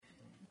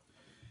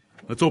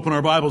Let's open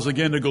our Bibles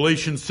again to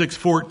Galatians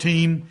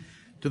 6:14,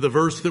 to the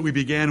verse that we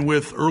began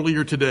with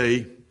earlier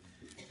today,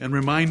 and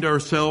remind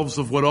ourselves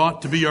of what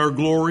ought to be our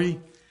glory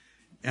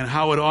and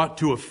how it ought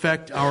to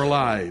affect our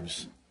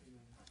lives.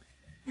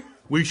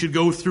 We should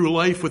go through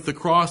life with the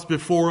cross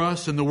before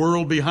us and the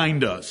world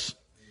behind us.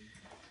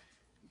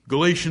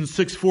 Galatians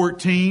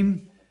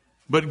 6:14,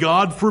 but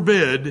God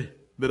forbid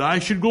that I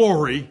should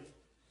glory,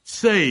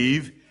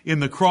 save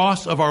in the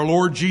cross of our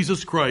Lord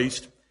Jesus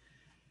Christ,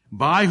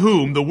 by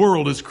whom the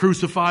world is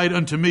crucified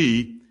unto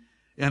me,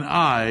 and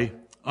I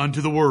unto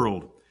the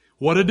world.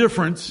 What a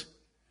difference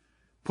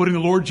putting the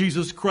Lord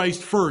Jesus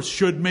Christ first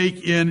should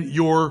make in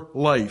your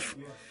life.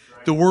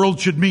 The world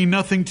should mean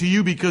nothing to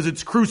you because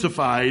it's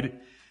crucified,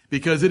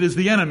 because it is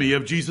the enemy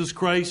of Jesus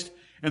Christ,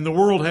 and the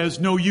world has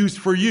no use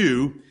for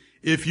you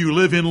if you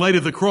live in light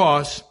of the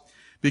cross,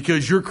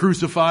 because you're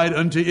crucified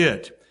unto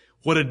it.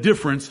 What a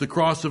difference the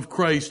cross of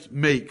Christ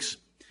makes.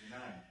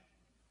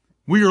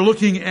 We are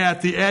looking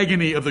at the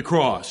agony of the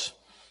cross,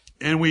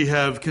 and we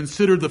have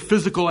considered the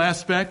physical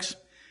aspects,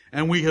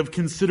 and we have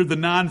considered the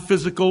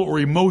non-physical or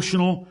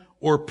emotional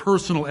or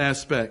personal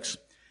aspects.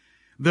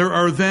 There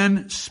are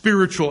then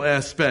spiritual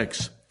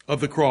aspects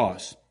of the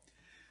cross.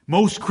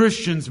 Most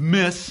Christians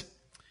miss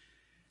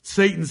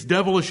Satan's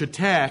devilish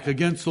attack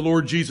against the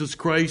Lord Jesus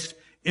Christ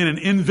in an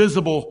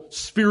invisible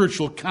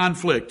spiritual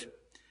conflict.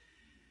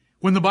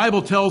 When the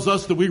Bible tells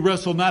us that we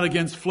wrestle not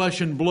against flesh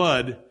and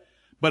blood,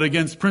 but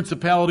against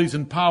principalities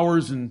and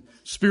powers and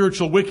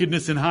spiritual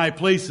wickedness in high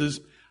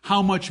places,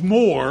 how much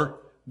more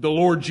the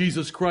Lord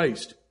Jesus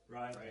Christ?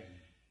 Right.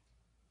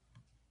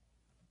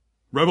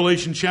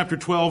 Revelation chapter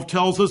 12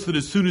 tells us that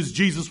as soon as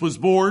Jesus was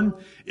born,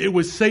 it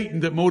was Satan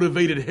that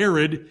motivated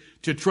Herod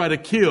to try to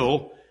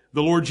kill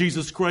the Lord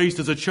Jesus Christ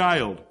as a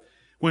child.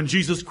 When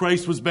Jesus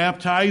Christ was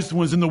baptized and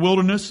was in the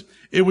wilderness,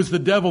 it was the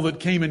devil that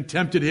came and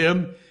tempted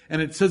him.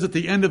 And it says at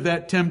the end of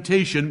that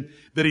temptation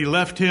that he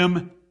left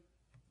him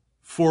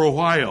for a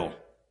while.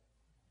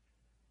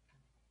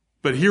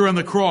 But here on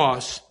the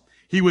cross,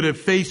 he would have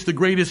faced the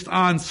greatest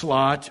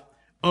onslaught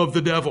of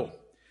the devil.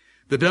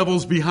 The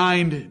devil's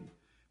behind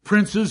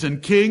princes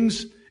and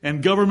kings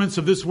and governments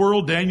of this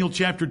world. Daniel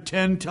chapter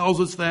 10 tells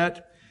us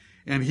that.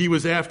 And he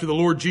was after the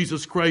Lord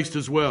Jesus Christ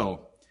as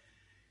well.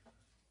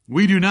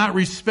 We do not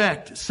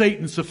respect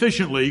Satan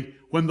sufficiently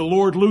when the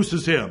Lord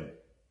looses him.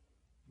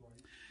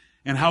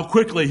 And how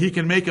quickly he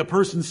can make a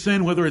person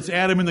sin, whether it's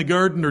Adam in the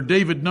garden or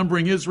David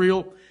numbering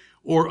Israel,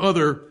 or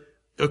other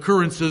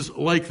occurrences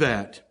like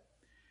that.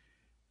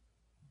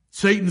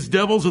 Satan's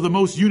devils are the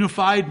most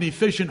unified and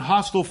efficient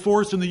hostile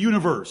force in the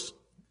universe.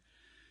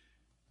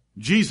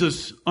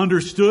 Jesus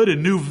understood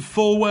and knew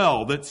full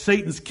well that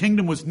Satan's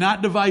kingdom was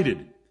not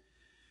divided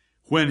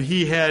when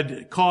he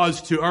had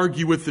cause to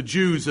argue with the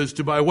Jews as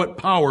to by what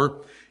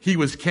power he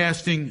was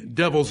casting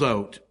devils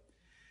out.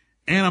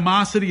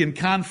 Animosity and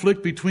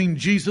conflict between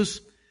Jesus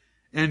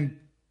and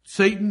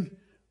Satan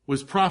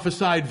was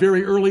prophesied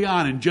very early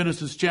on in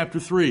Genesis chapter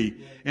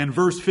 3 and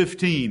verse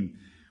 15,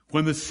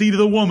 when the seed of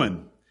the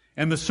woman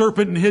and the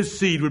serpent and his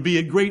seed would be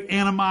a great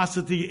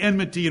animosity,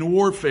 enmity, and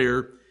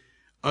warfare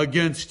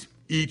against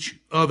each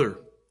other.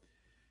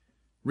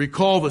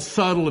 Recall the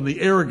subtle and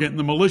the arrogant and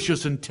the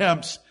malicious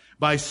attempts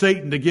by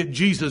Satan to get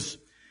Jesus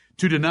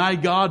to deny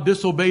God,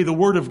 disobey the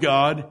word of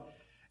God,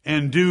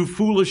 and do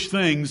foolish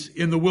things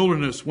in the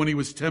wilderness when he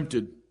was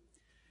tempted.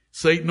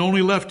 Satan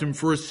only left him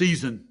for a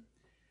season.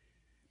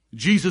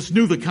 Jesus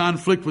knew the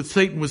conflict with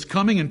Satan was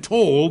coming and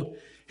told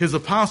his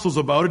apostles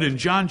about it in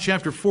John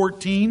chapter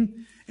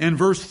 14 and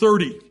verse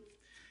 30.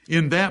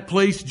 In that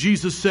place,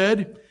 Jesus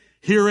said,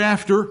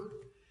 hereafter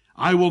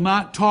I will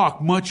not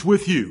talk much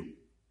with you,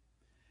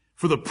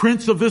 for the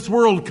prince of this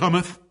world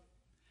cometh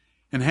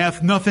and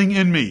hath nothing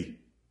in me.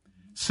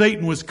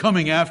 Satan was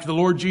coming after the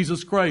Lord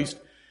Jesus Christ,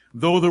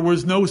 though there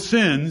was no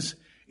sins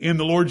in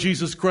the Lord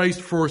Jesus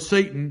Christ for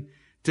Satan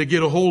to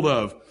get a hold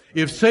of.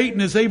 If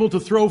Satan is able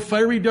to throw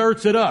fiery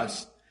darts at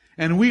us,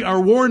 and we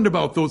are warned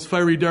about those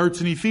fiery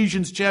darts in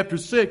Ephesians chapter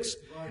 6,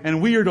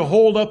 and we are to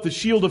hold up the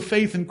shield of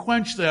faith and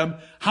quench them,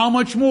 how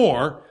much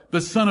more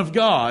the Son of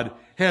God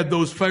had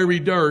those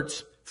fiery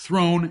darts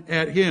thrown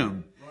at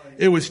him.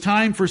 It was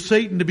time for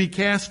Satan to be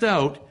cast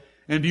out,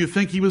 and do you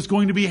think he was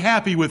going to be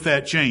happy with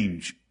that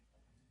change?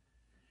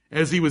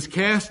 As he was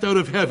cast out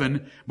of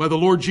heaven by the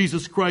Lord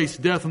Jesus Christ's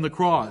death on the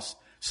cross,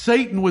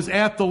 Satan was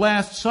at the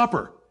Last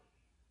Supper.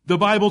 The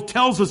Bible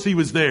tells us he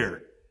was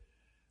there.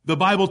 The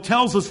Bible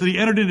tells us that he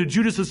entered into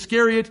Judas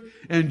Iscariot,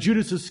 and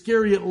Judas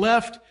Iscariot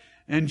left,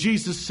 and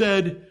Jesus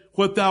said,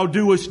 what thou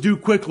doest, do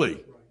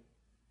quickly.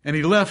 And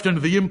he left under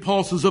the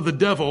impulses of the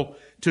devil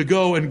to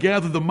go and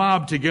gather the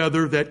mob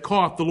together that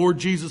caught the Lord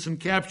Jesus and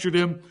captured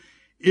him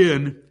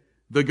in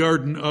the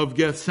Garden of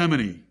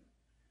Gethsemane.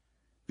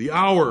 The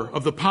hour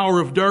of the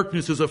power of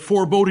darkness is a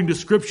foreboding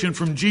description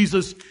from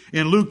Jesus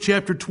in Luke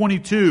chapter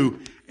 22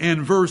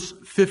 and verse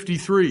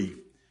 53.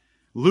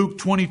 Luke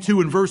 22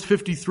 and verse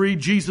 53,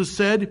 Jesus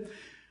said,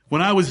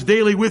 when I was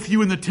daily with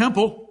you in the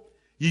temple,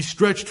 ye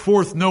stretched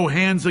forth no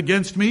hands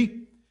against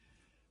me,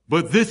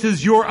 but this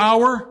is your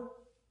hour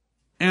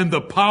and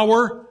the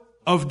power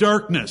of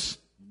darkness.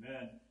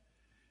 Amen.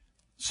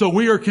 So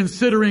we are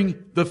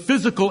considering the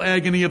physical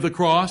agony of the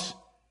cross,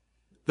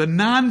 the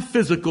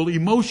non-physical,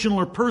 emotional,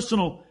 or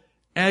personal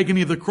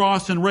agony of the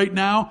cross, and right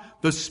now,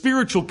 the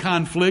spiritual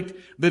conflict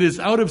that is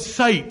out of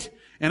sight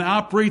and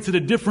operates at a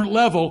different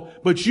level,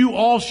 but you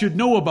all should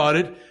know about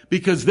it,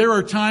 because there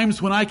are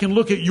times when I can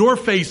look at your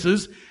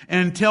faces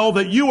and tell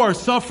that you are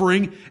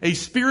suffering a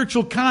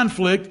spiritual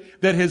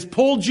conflict that has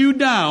pulled you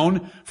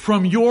down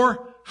from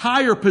your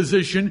higher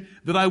position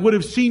that I would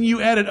have seen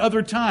you at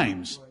other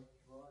times.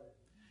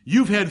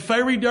 You've had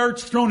fiery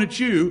darts thrown at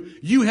you.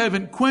 You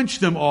haven't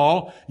quenched them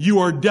all. You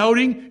are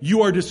doubting.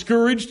 You are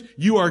discouraged.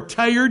 You are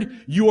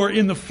tired. You are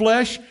in the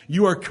flesh.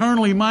 You are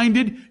carnally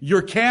minded.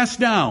 You're cast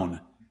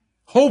down.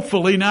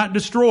 Hopefully not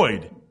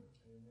destroyed.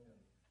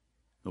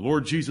 The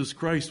Lord Jesus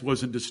Christ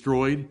wasn't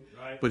destroyed,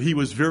 but he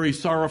was very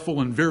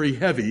sorrowful and very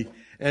heavy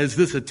as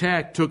this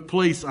attack took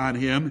place on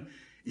him.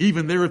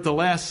 Even there at the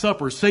Last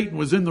Supper, Satan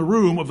was in the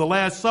room of the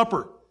Last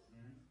Supper.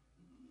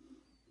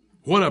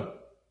 What a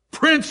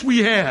prince we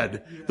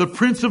had, the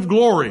Prince of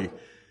Glory.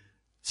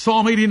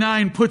 Psalm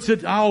 89 puts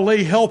it, I'll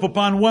lay help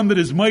upon one that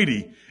is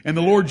mighty. And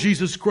the Lord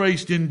Jesus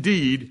Christ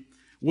indeed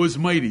was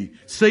mighty.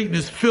 Satan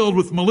is filled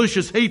with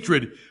malicious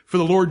hatred for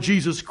the Lord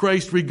Jesus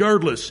Christ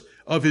regardless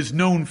of his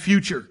known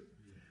future.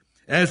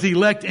 As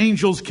elect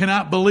angels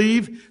cannot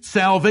believe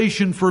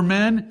salvation for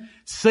men,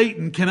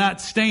 Satan cannot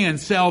stand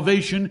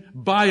salvation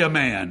by a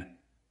man.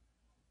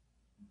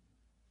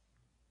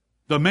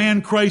 The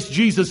man Christ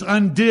Jesus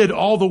undid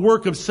all the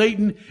work of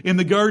Satan in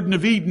the Garden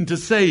of Eden to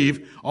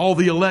save all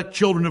the elect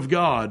children of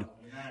God.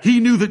 He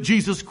knew that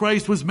Jesus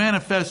Christ was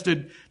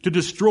manifested to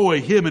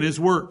destroy him and his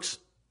works.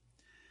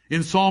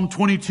 In Psalm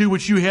 22,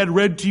 which you had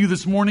read to you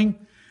this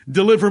morning,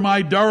 deliver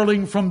my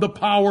darling from the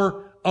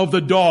power of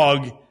the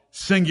dog,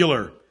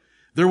 singular.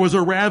 There was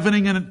a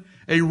ravening and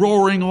a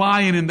roaring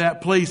lion in that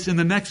place in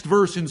the next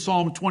verse in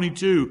Psalm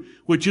 22,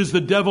 which is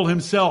the devil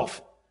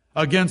himself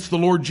against the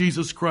Lord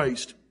Jesus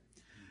Christ.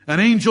 An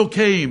angel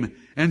came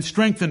and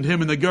strengthened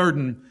him in the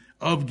Garden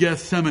of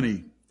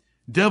Gethsemane.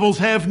 Devils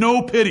have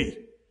no pity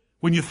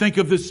when you think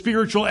of the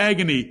spiritual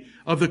agony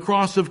of the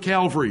cross of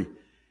Calvary.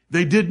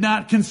 They did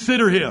not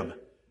consider him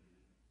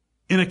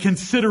in a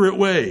considerate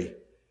way.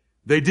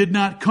 They did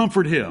not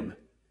comfort him.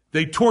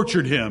 They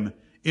tortured him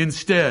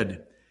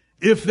instead.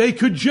 If they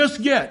could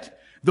just get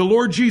the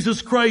Lord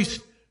Jesus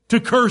Christ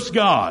to curse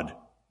God.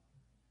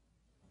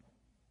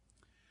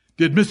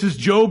 Did Mrs.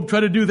 Job try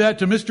to do that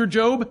to Mr.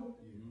 Job?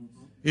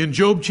 In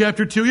Job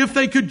chapter 2, if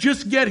they could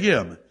just get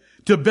him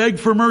to beg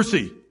for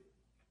mercy.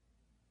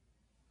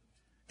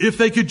 If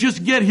they could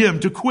just get him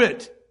to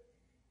quit.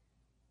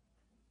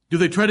 Do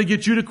they try to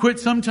get you to quit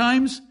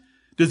sometimes?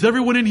 Does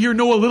everyone in here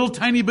know a little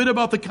tiny bit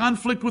about the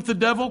conflict with the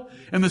devil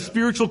and the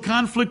spiritual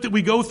conflict that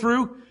we go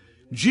through?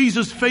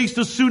 Jesus faced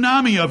a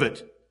tsunami of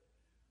it.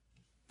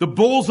 The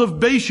bulls of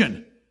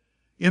Bashan,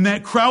 in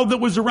that crowd that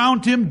was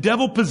around him,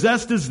 devil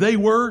possessed as they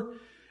were,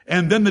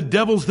 and then the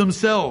devils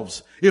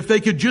themselves. If they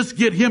could just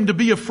get him to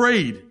be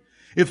afraid,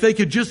 if they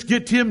could just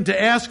get him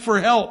to ask for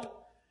help,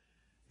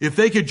 if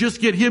they could just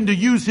get him to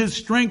use his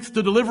strength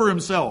to deliver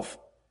himself,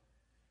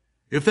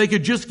 if they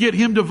could just get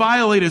him to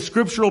violate a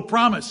scriptural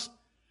promise,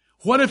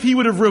 what if he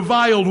would have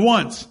reviled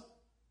once?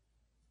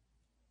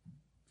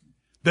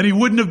 Then he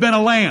wouldn't have been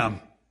a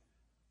lamb.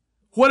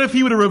 What if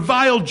he would have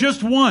reviled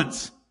just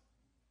once?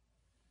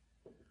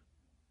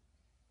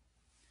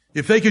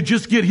 If they could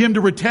just get him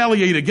to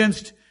retaliate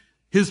against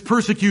his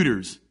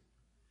persecutors,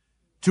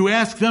 to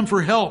ask them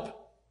for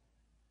help,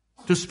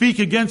 to speak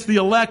against the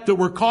elect that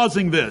were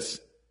causing this,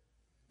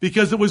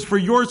 because it was for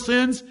your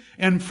sins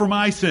and for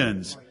my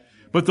sins.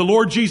 But the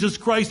Lord Jesus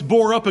Christ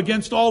bore up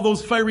against all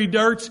those fiery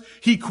darts.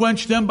 He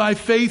quenched them by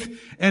faith,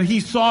 and he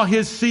saw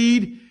his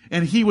seed,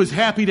 and he was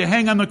happy to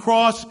hang on the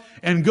cross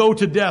and go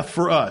to death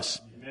for us.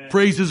 Amen.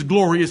 Praise his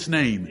glorious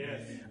name.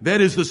 Yes. That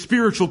is the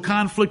spiritual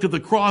conflict of the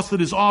cross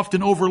that is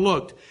often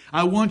overlooked.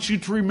 I want you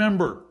to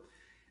remember,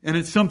 and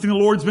it's something the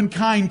Lord's been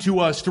kind to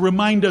us to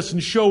remind us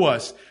and show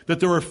us, that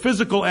there are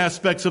physical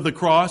aspects of the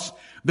cross.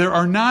 There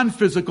are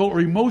non-physical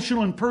or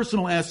emotional and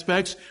personal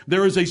aspects.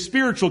 There is a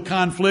spiritual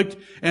conflict.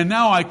 And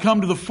now I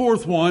come to the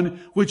fourth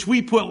one, which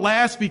we put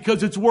last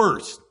because it's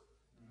worse.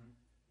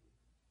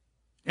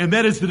 And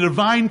that is the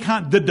divine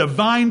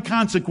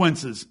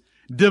consequences.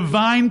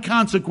 Divine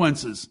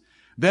consequences.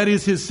 That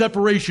is his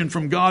separation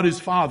from God his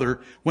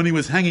Father when he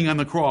was hanging on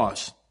the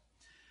cross.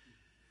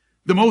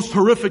 The most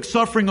horrific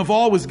suffering of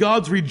all was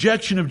God's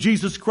rejection of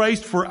Jesus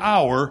Christ for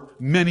our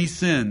many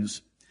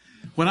sins.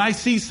 When I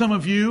see some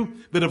of you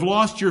that have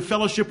lost your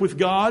fellowship with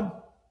God,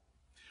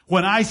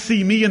 when I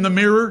see me in the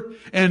mirror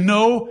and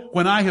know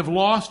when I have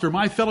lost or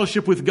my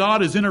fellowship with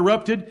God is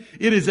interrupted,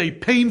 it is a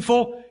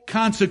painful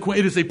consequence.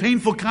 It is a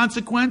painful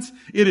consequence.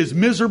 It is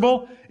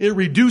miserable. It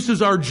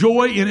reduces our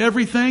joy in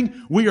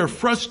everything. We are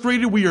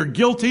frustrated. We are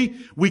guilty.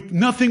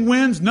 Nothing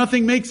wins.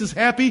 Nothing makes us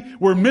happy.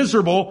 We're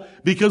miserable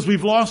because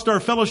we've lost our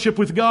fellowship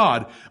with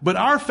God. But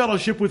our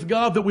fellowship with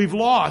God that we've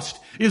lost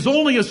is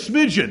only a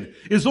smidgen,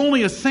 is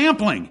only a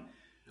sampling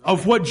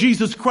of what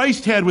Jesus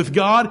Christ had with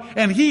God,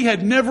 and he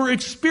had never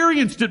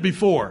experienced it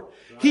before.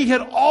 He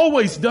had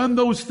always done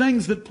those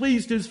things that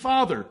pleased his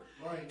Father.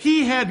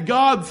 He had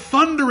God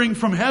thundering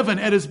from heaven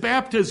at his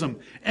baptism,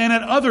 and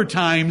at other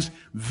times,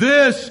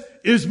 "This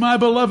is my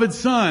beloved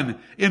Son,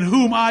 in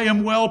whom I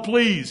am well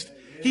pleased."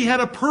 He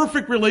had a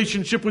perfect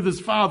relationship with his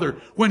Father.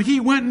 When he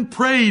went and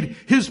prayed,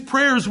 his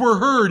prayers were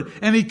heard,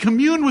 and he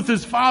communed with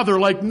his Father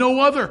like no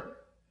other.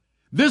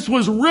 This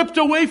was ripped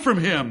away from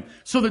him,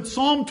 so that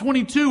Psalm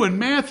 22 and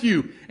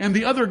Matthew and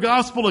the other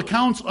gospel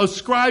accounts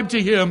ascribe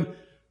to him,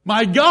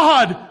 my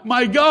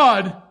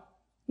God,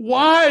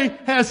 why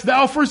hast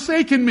thou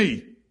forsaken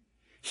me?"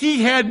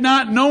 He had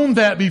not known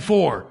that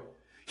before.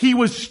 He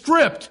was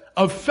stripped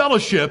of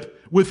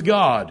fellowship with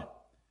God.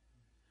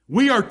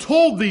 We are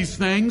told these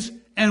things,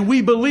 and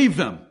we believe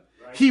them.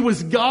 He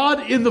was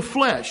God in the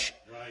flesh,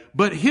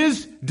 but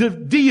his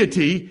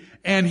deity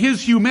and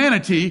his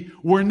humanity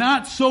were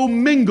not so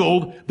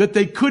mingled that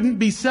they couldn't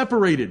be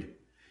separated.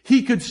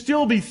 He could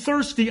still be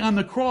thirsty on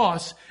the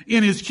cross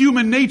in his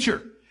human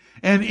nature.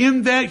 And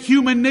in that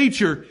human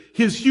nature,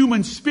 his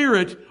human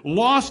spirit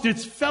lost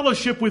its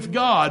fellowship with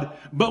God,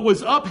 but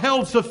was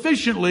upheld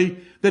sufficiently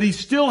that he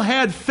still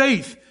had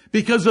faith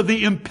because of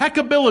the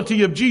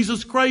impeccability of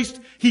Jesus Christ.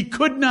 He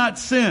could not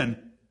sin,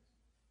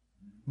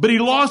 but he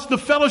lost the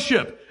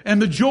fellowship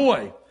and the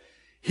joy.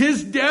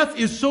 His death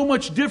is so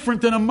much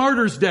different than a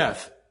martyr's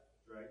death.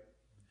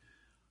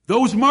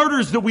 Those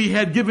martyrs that we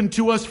had given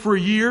to us for a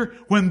year,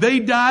 when they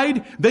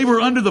died, they were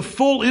under the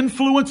full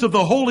influence of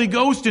the Holy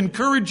Ghost,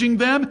 encouraging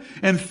them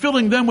and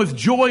filling them with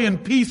joy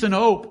and peace and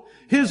hope.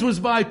 His was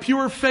by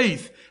pure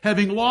faith,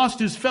 having lost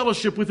his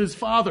fellowship with his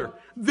Father.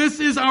 This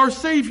is our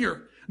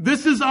Savior.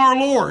 This is our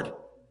Lord.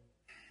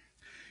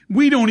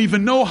 We don't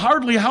even know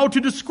hardly how to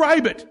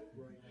describe it,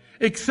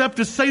 except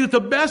to say that the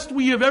best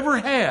we have ever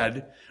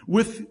had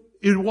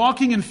in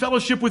walking in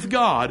fellowship with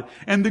God,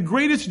 and the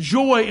greatest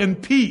joy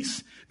and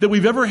peace that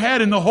we've ever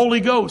had in the Holy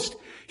Ghost,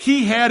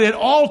 he had at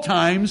all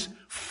times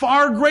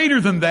far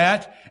greater than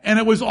that, and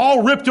it was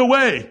all ripped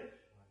away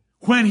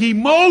when he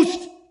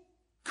most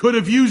could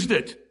have used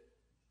it.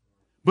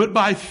 But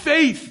by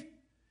faith,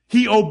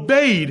 he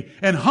obeyed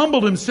and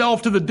humbled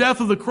himself to the death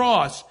of the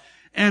cross,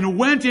 and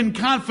went in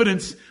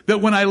confidence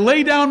that when I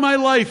lay down my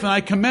life and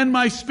I commend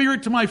my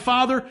spirit to my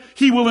Father,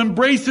 he will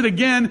embrace it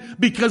again,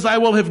 because I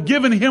will have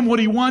given him what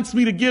he wants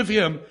me to give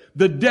him,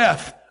 the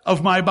death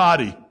of my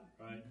body.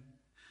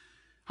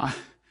 Right.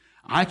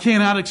 I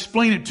cannot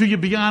explain it to you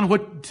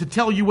beyond to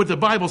tell you what the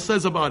Bible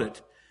says about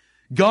it.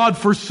 God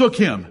forsook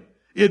him.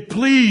 It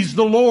pleased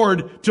the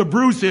Lord to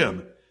bruise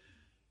him.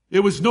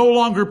 It was no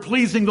longer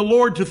pleasing the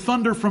Lord to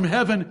thunder from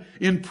heaven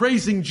in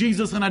praising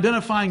Jesus and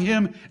identifying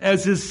him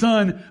as his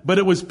Son, but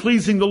it was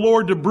pleasing the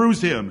Lord to bruise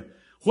him.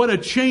 What a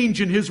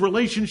change in his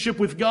relationship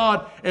with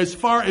God as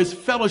far as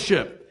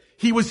fellowship.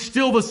 He was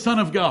still the Son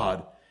of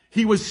God.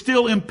 He was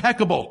still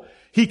impeccable.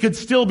 He could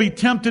still be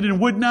tempted and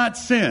would not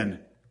sin.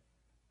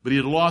 But he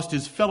had lost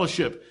his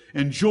fellowship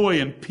and joy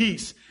and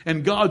peace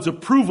and God's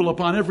approval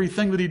upon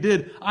everything that he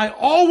did. I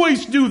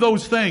always do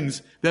those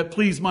things that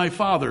please my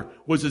Father,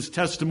 was his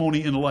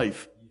testimony in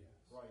life.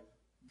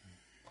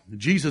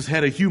 Jesus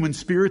had a human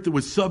spirit that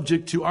was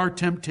subject to our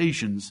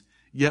temptations,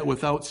 yet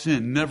without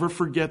sin. Never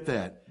forget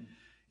that.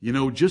 You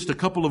know, just a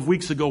couple of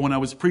weeks ago when I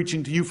was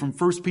preaching to you from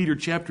 1 Peter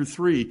chapter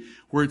 3,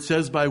 where it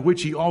says, by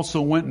which he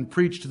also went and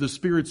preached to the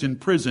spirits in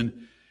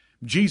prison,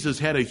 Jesus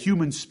had a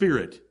human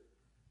spirit.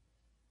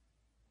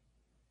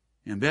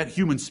 And that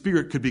human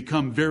spirit could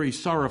become very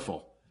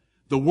sorrowful.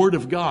 The Word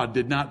of God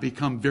did not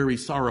become very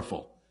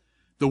sorrowful.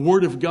 The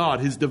Word of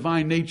God, his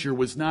divine nature,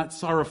 was not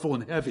sorrowful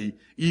and heavy,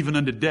 even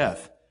unto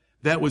death.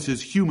 That was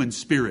his human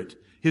spirit,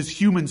 his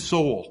human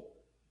soul.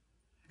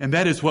 And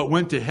that is what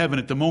went to heaven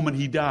at the moment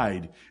he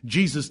died.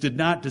 Jesus did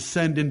not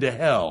descend into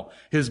hell.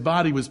 His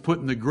body was put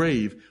in the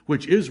grave,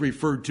 which is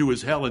referred to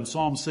as hell in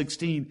Psalm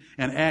 16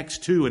 and Acts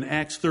 2 and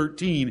Acts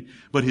 13.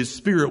 But his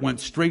spirit went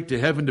straight to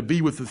heaven to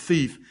be with the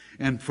thief,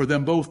 and for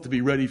them both to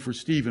be ready for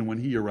Stephen when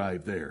he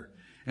arrived there.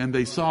 And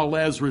they saw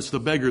Lazarus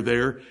the beggar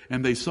there,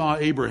 and they saw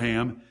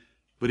Abraham,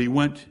 but he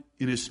went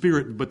in his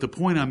spirit. But the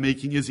point I'm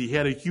making is he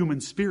had a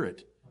human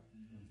spirit.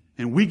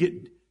 And we get,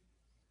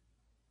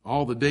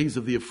 all the days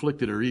of the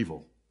afflicted are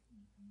evil.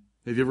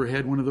 Have you ever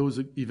had one of those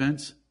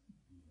events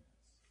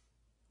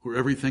where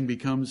everything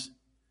becomes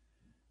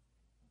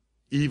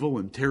evil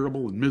and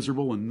terrible and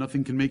miserable and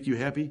nothing can make you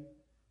happy?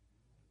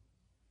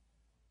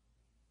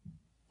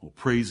 Well,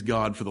 praise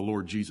God for the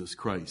Lord Jesus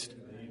Christ.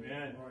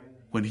 Amen.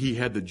 When he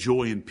had the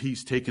joy and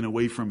peace taken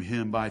away from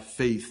him by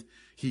faith,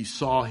 he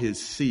saw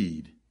his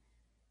seed.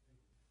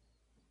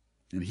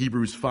 And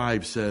Hebrews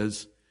 5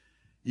 says,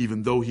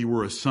 even though he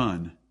were a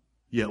son,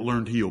 yet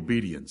learned he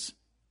obedience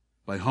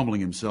by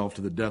humbling himself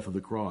to the death of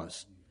the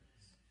cross.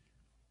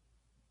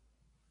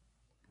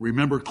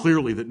 Remember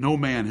clearly that no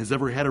man has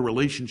ever had a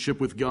relationship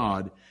with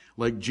God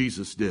like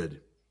Jesus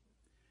did.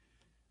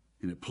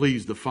 And it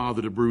pleased the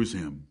Father to bruise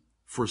him,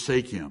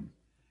 forsake him,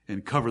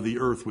 and cover the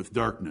earth with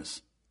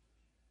darkness.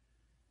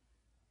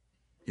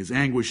 His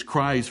anguished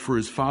cries for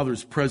his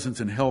Father's presence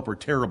and help are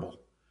terrible,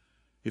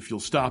 if you'll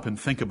stop and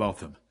think about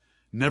them.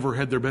 Never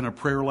had there been a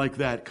prayer like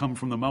that come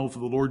from the mouth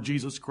of the Lord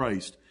Jesus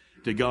Christ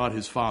to God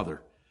his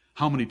Father.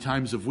 How many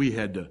times have we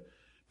had to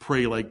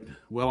pray like,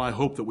 well, I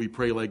hope that we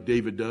pray like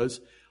David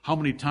does. How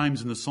many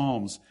times in the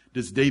Psalms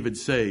does David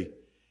say,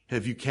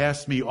 have you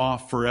cast me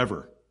off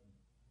forever?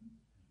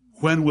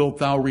 When wilt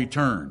thou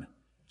return?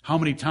 How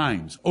many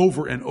times?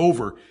 Over and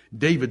over,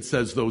 David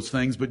says those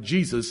things, but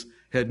Jesus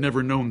had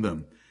never known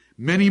them.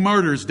 Many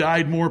martyrs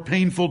died more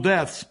painful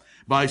deaths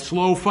by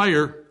slow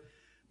fire,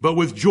 but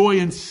with joy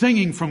and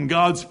singing from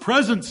God's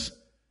presence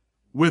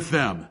with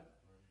them.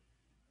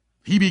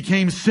 He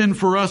became sin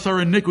for us.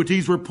 Our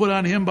iniquities were put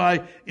on him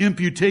by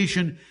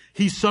imputation.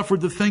 He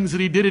suffered the things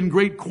that he did in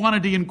great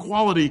quantity and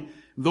quality,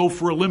 though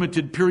for a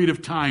limited period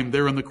of time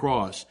there on the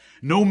cross.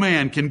 No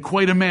man can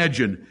quite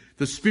imagine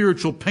the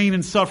spiritual pain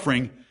and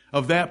suffering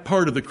of that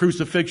part of the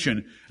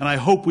crucifixion. And I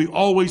hope we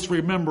always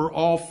remember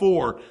all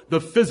four: the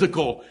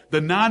physical,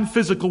 the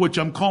non-physical, which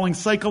I'm calling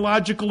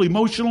psychological,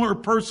 emotional, or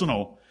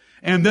personal,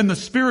 and then the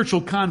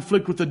spiritual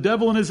conflict with the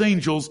devil and his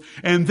angels,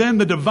 and then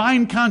the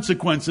divine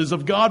consequences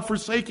of God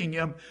forsaking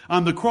him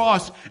on the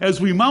cross.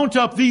 As we mount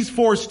up these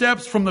four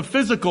steps from the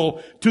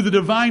physical to the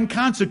divine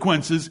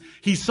consequences,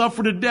 he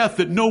suffered a death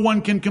that no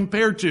one can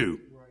compare to.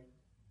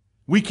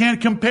 We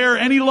can't compare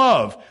any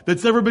love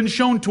that's ever been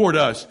shown toward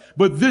us,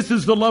 but this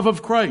is the love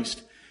of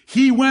Christ.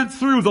 He went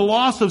through the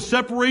loss of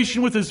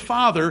separation with his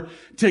Father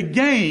to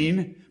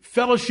gain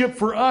fellowship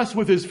for us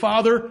with his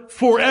Father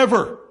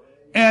forever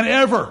and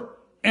ever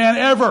and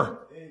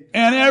ever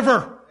and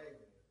ever.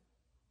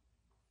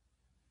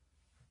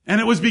 And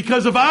it was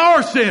because of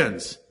our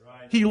sins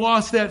he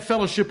lost that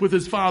fellowship with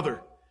his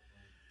Father.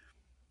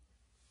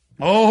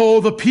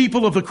 Oh, the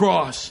people of the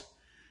cross.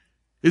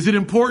 Is it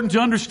important to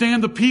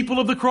understand the people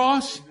of the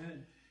cross?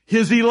 Amen.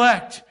 His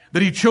elect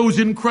that he chose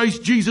in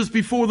Christ Jesus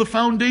before the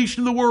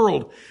foundation of the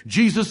world.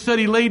 Jesus said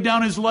he laid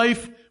down his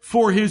life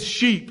for his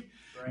sheep.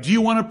 Right. Do you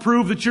want to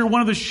prove that you're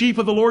one of the sheep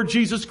of the Lord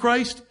Jesus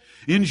Christ?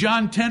 In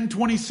John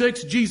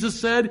 10:26, Jesus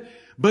said,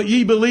 "But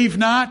ye believe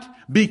not,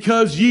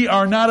 because ye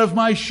are not of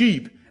my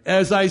sheep.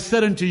 As I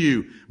said unto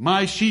you,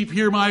 my sheep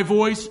hear my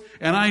voice,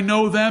 and I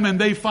know them, and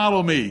they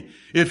follow me."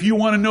 If you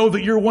want to know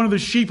that you're one of the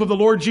sheep of the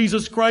Lord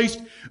Jesus Christ,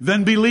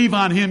 then believe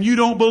on him. You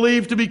don't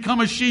believe to become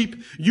a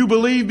sheep. You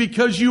believe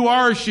because you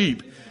are a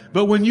sheep.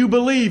 But when you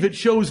believe, it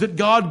shows that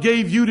God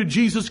gave you to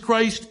Jesus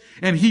Christ,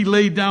 and he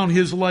laid down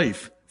his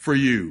life for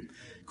you.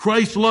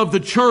 Christ loved the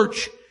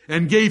church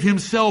and gave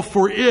himself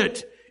for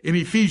it in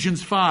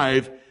Ephesians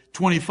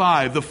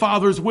 5:25. The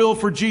Father's will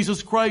for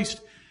Jesus Christ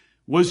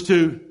was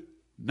to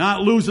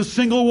not lose a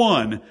single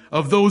one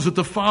of those that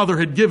the Father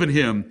had given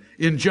him.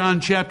 In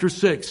John chapter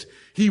 6,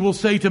 he will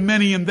say to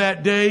many in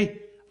that day,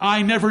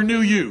 "I never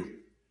knew you."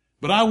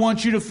 But I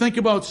want you to think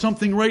about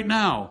something right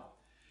now.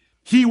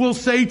 He will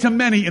say to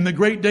many in the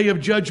great day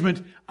of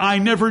judgment, "I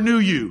never knew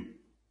you."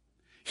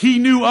 He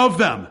knew of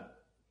them,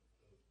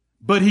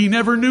 but he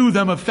never knew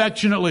them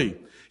affectionately.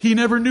 He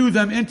never knew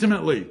them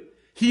intimately.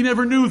 He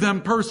never knew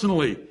them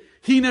personally.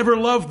 He never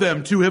loved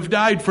them to have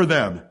died for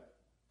them.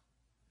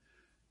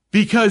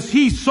 Because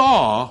he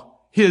saw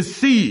his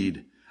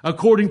seed.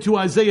 According to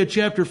Isaiah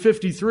chapter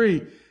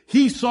 53,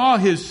 he saw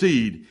his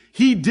seed.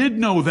 He did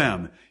know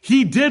them.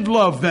 He did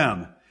love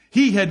them.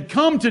 He had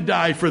come to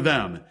die for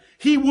them.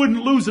 He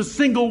wouldn't lose a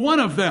single one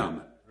of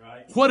them.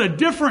 Right. What a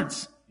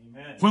difference.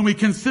 Amen. When we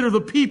consider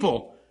the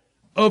people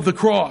of the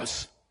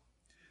cross.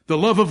 The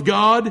love of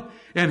God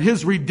and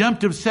his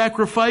redemptive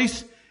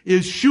sacrifice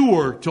is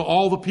sure to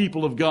all the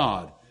people of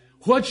God.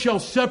 What shall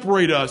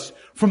separate us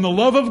from the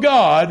love of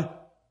God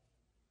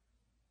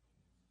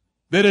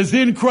that is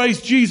in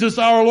Christ Jesus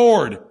our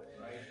Lord?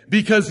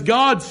 Because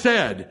God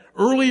said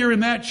earlier in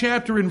that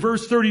chapter in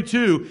verse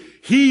 32,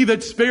 "He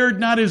that spared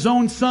not his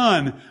own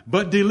son,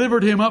 but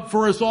delivered him up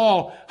for us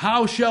all,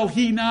 how shall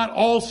he not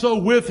also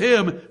with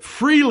him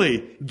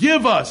freely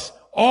give us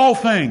all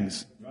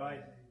things?"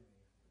 Right.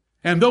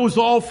 And those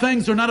all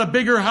things are not a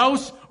bigger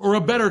house or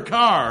a better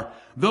car.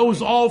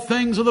 Those all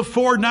things are the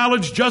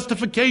foreknowledge,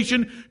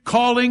 justification,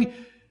 calling,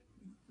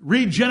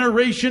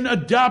 regeneration,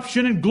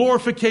 adoption, and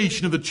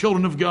glorification of the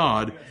children of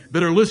God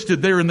that are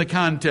listed there in the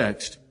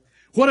context.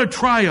 What a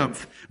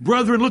triumph.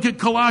 Brethren, look at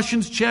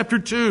Colossians chapter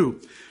 2.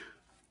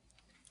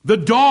 The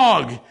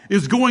dog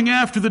is going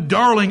after the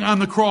darling on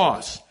the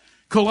cross.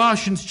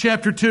 Colossians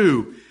chapter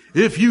 2.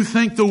 If you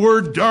think the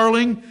word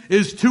darling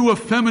is too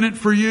effeminate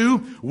for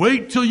you,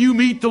 wait till you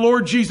meet the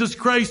Lord Jesus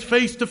Christ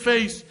face to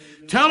face.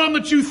 Tell him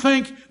that you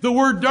think the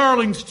word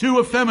darling's too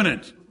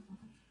effeminate.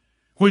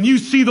 When you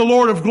see the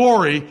Lord of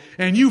glory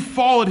and you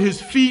fall at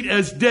his feet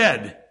as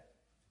dead.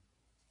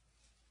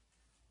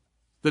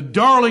 The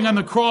darling on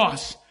the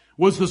cross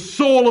was the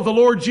soul of the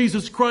Lord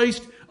Jesus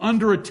Christ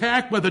under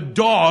attack by the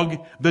dog,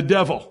 the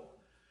devil,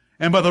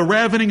 and by the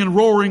ravening and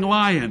roaring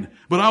lion.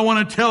 But I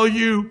want to tell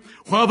you,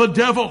 while the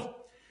devil,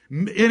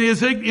 in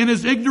his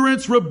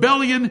ignorance,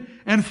 rebellion,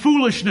 and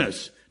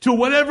foolishness, To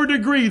whatever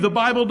degree, the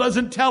Bible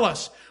doesn't tell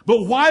us.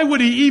 But why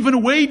would he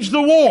even wage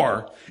the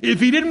war if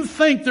he didn't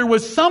think there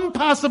was some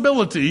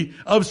possibility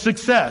of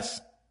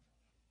success?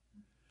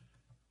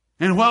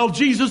 And while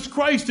Jesus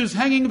Christ is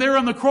hanging there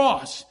on the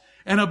cross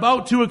and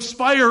about to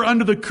expire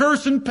under the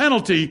curse and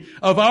penalty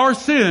of our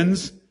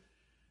sins,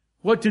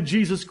 what did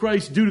Jesus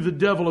Christ do to the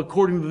devil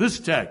according to this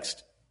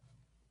text?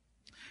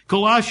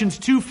 Colossians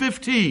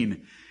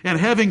 2:15, and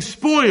having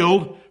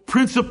spoiled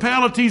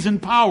principalities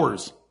and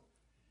powers.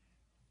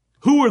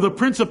 Who are the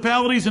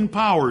principalities and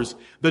powers?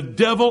 The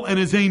devil and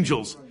his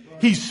angels.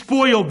 He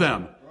spoiled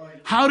them.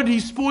 How did he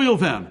spoil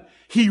them?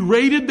 He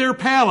raided their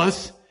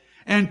palace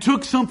and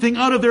took something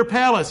out of their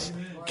palace.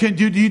 Do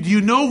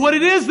you know what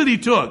it is that he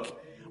took?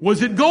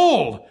 Was it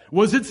gold?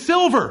 Was it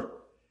silver?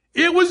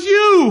 It was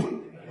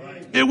you.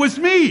 It was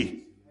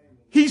me.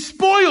 He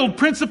spoiled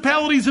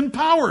principalities and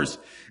powers.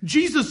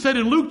 Jesus said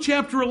in Luke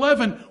chapter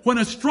 11, when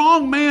a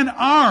strong man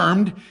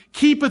armed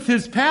keepeth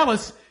his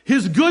palace,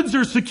 his goods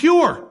are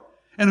secure.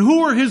 And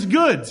who are his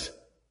goods?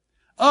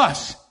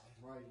 Us.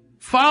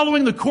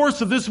 Following the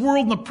course of this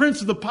world and the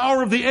prince of the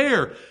power of the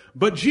air.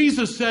 But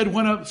Jesus said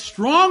when a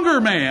stronger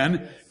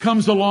man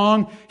comes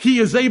along, he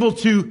is able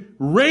to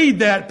raid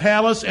that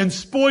palace and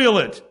spoil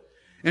it.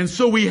 And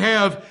so we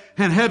have,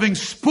 and having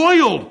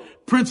spoiled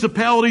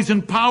principalities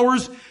and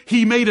powers,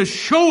 he made a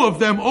show of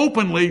them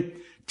openly,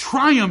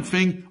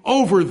 triumphing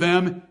over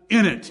them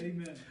in it.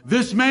 Amen.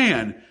 This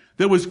man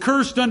that was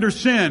cursed under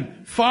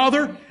sin,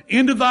 Father,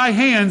 into thy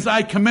hands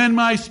I commend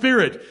my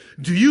spirit.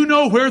 Do you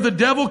know where the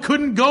devil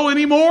couldn't go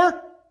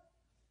anymore?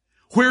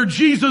 Where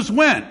Jesus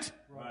went.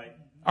 Right.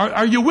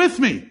 Are you with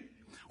me?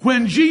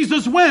 When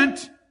Jesus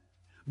went,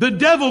 the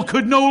devil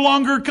could no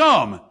longer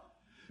come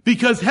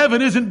because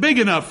heaven isn't big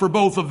enough for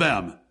both of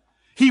them.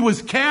 He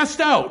was cast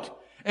out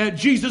at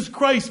Jesus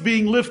Christ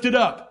being lifted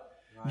up.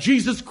 Right.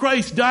 Jesus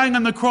Christ dying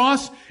on the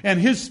cross and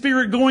his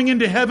spirit going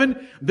into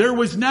heaven. There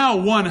was now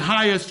one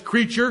highest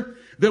creature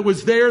that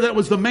was there. That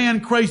was the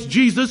man Christ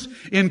Jesus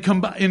in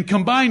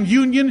combined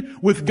union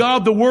with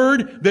God the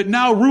Word that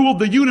now ruled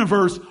the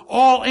universe.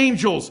 All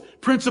angels,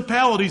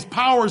 principalities,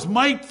 powers,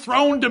 might,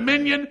 throne,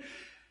 dominion,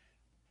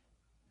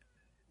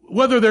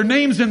 whether their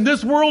names in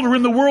this world or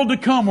in the world to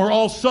come, were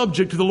all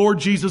subject to the Lord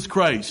Jesus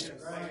Christ.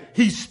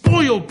 He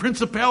spoiled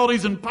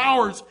principalities and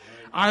powers.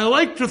 I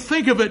like to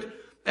think of it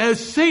as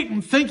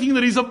Satan thinking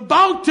that he's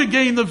about to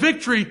gain the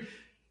victory.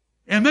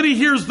 And then he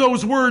hears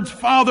those words,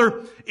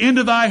 Father,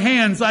 into thy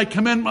hands I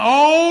commend.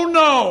 Oh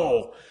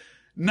no!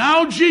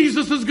 Now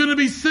Jesus is going to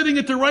be sitting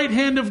at the right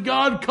hand of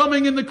God,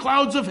 coming in the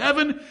clouds of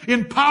heaven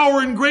in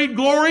power and great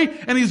glory,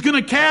 and he's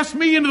going to cast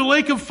me into the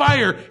lake of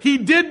fire. He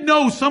did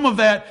know some of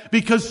that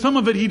because some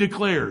of it he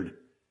declared.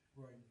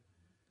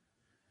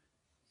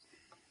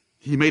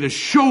 He made a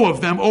show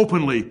of them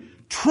openly,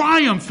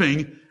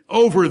 triumphing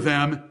over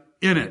them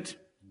in it.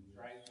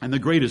 And the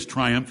greatest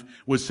triumph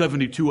was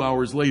 72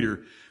 hours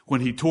later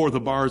when he tore the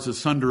bars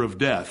asunder of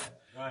death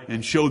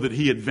and showed that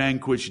he had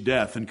vanquished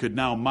death and could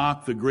now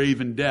mock the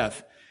grave and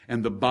death.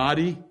 And the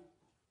body,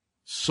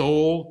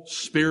 soul,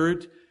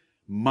 spirit,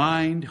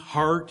 mind,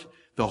 heart,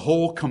 the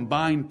whole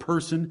combined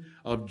person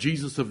of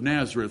Jesus of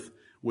Nazareth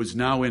was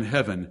now in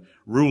heaven,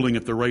 ruling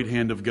at the right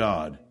hand of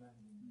God.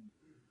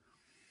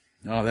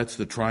 Oh, that's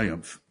the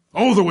triumph.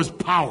 Oh, there was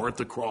power at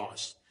the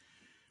cross.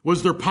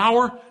 Was there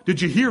power?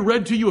 Did you hear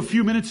read to you a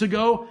few minutes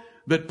ago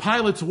that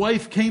Pilate's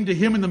wife came to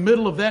him in the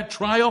middle of that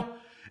trial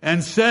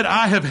and said,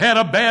 I have had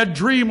a bad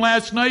dream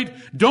last night.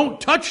 Don't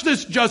touch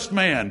this just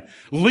man.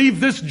 Leave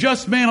this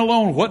just man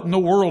alone. What in the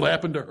world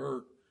happened to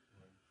her?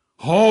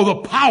 Oh,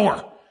 the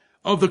power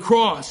of the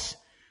cross.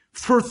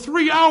 For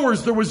 3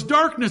 hours there was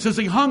darkness as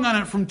he hung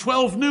on it from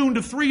 12 noon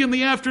to 3 in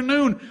the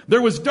afternoon.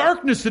 There was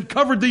darkness that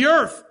covered the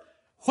earth.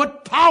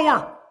 What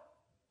power!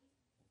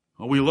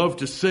 Oh, we love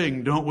to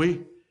sing, don't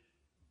we?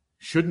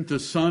 Shouldn't the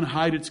sun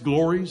hide its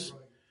glories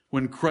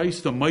when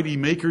Christ, the mighty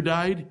maker,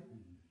 died?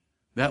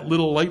 That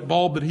little light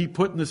bulb that he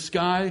put in the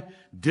sky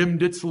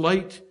dimmed its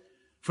light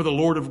for the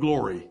Lord of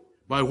glory.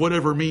 By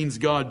whatever means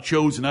God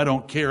chose, and I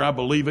don't care, I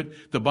believe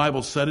it. The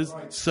Bible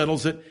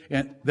settles it,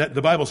 and that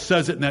the Bible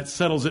says it, and that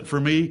settles it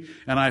for me.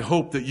 And I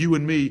hope that you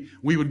and me,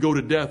 we would go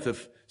to death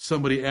if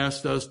somebody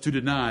asked us to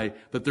deny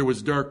that there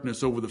was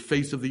darkness over the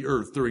face of the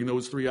earth during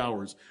those 3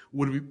 hours.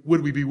 Would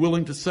we be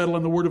willing to settle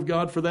on the Word of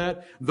God for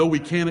that? Though we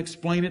can't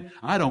explain it,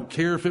 I don't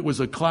care if it was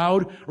a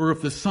cloud or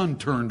if the sun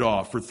turned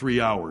off for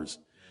 3 hours.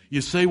 You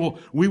say, well,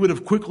 we would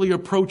have quickly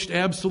approached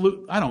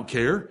absolute. I don't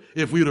care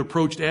if we had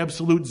approached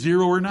absolute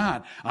zero or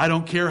not. I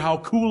don't care how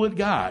cool it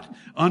got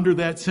under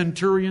that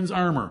centurion's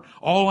armor.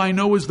 All I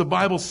know is the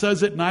Bible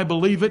says it and I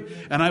believe it,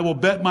 and I will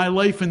bet my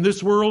life in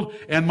this world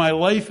and my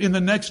life in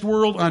the next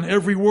world on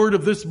every word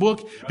of this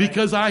book,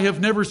 because I have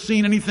never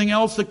seen anything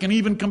else that can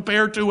even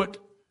compare to it.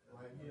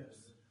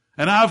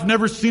 And I've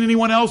never seen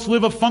anyone else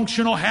live a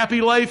functional,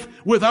 happy life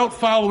without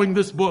following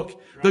this book.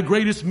 The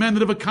greatest men that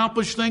have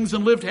accomplished things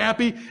and lived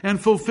happy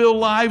and fulfilled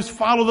lives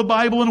follow the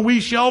Bible, and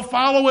we shall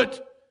follow it.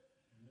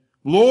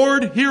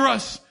 Lord, hear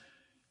us.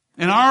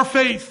 And our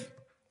faith,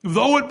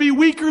 though it be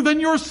weaker than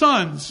your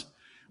sons,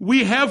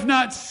 We have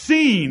not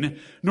seen,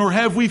 nor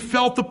have we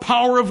felt the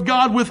power of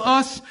God with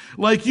us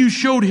like you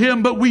showed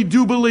him, but we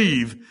do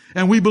believe,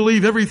 and we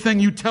believe everything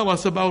you tell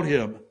us about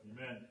him.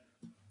 Amen.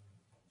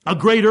 A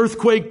great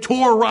earthquake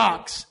tore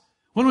rocks.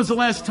 When was the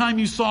last time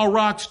you saw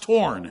rocks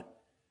torn?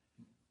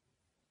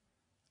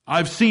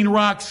 I've seen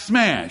rocks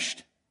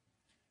smashed.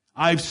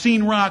 I've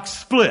seen rocks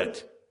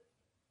split.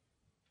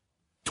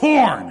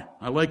 Torn.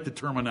 I like the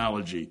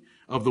terminology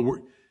of the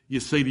word. You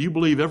say, do you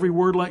believe every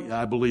word like?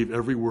 I believe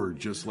every word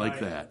just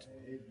like that.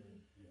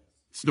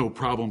 It's no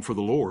problem for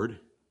the Lord.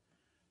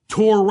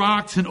 Tore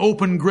rocks and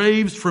open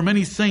graves for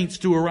many saints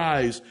to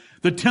arise.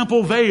 The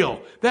temple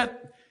veil.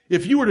 That,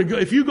 if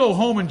you go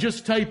home and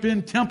just type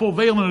in temple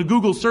veil in a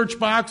Google search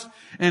box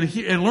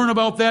and learn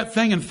about that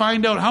thing and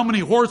find out how many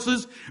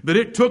horses that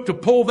it took to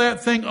pull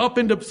that thing up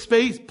into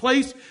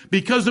place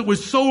because it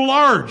was so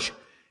large.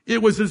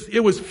 It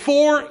was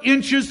 4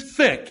 inches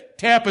thick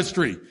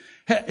tapestry.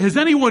 Has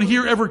anyone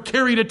here ever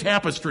carried a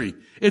tapestry?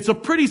 It's a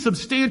pretty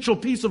substantial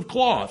piece of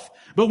cloth.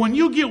 But when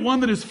you get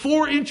one that is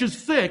 4 inches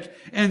thick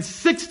and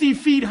 60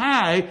 feet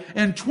high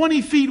and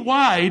 20 feet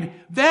wide,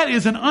 that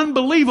is an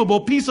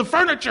unbelievable piece of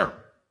furniture.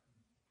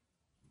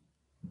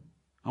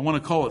 I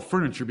want to call it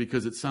furniture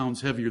because it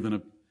sounds heavier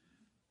than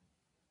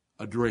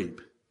a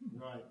drape.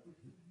 Right.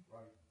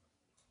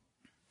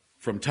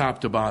 From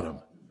top to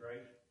bottom.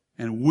 Right.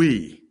 And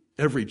we,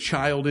 every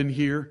child in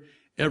here,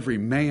 every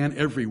man,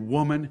 every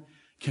woman,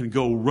 can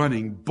go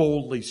running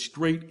boldly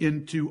straight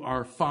into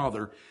our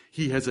Father.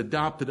 He has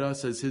adopted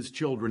us as his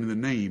children in the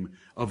name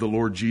of the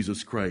Lord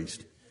Jesus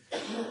Christ.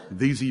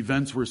 These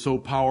events were so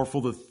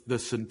powerful, the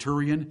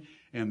centurion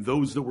and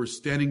those that were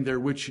standing there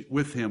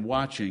with him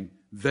watching,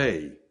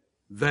 they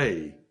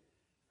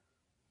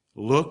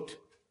looked,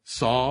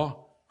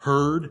 saw,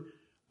 heard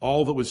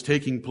all that was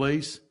taking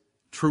place.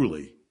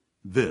 Truly,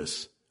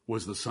 this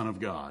was the Son of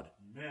God.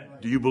 Amen.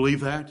 Do you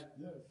believe that?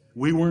 Yes.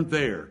 We weren't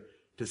there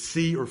to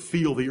see or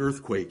feel the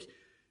earthquake.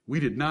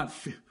 We did not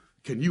feel.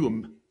 Can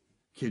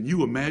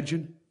you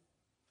imagine?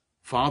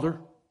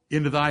 Father,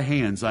 into thy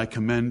hands I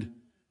commend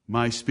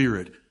my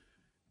spirit.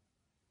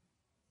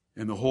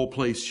 And the whole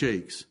place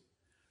shakes.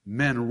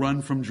 Men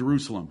run from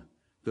Jerusalem.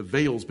 The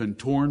veil's been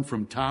torn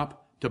from top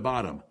to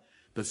bottom.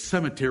 The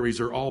cemeteries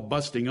are all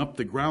busting up.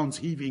 The ground's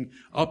heaving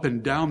up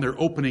and down. They're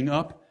opening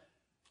up.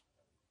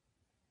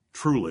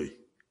 Truly,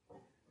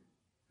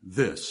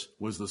 this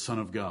was the Son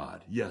of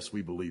God. Yes,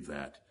 we believe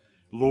that.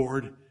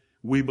 Lord,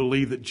 we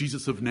believe that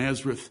Jesus of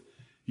Nazareth,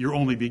 your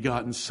only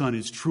begotten Son,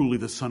 is truly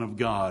the Son of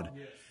God,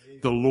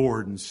 the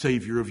Lord and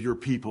Savior of your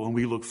people, and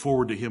we look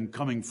forward to him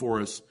coming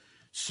for us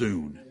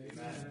soon.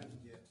 Amen.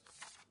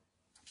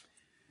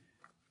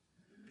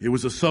 It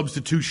was a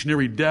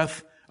substitutionary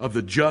death of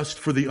the just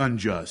for the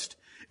unjust.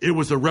 It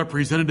was a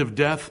representative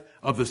death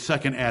of the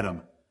second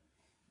Adam.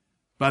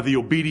 By the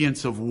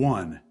obedience of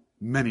one,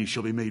 many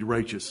shall be made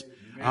righteous.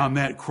 Amen. On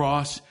that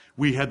cross,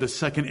 we had the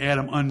second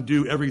Adam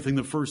undo everything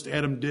the first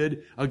Adam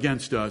did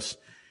against us.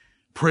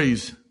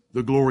 Praise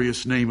the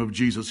glorious name of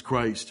Jesus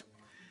Christ.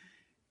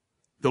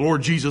 The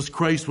Lord Jesus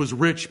Christ was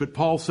rich, but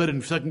Paul said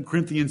in 2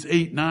 Corinthians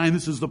 8:9,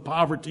 this is the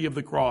poverty of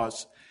the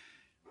cross.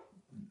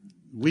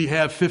 We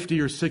have 50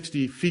 or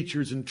 60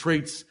 features and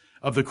traits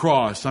of the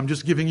cross. I'm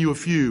just giving you a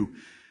few.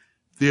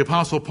 The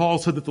Apostle Paul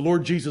said that the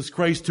Lord Jesus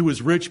Christ, who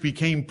is rich,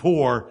 became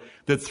poor,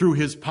 that through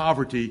his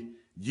poverty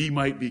ye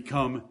might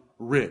become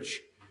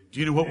rich. Do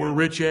you know what we're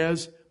rich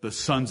as? The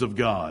sons of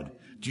God.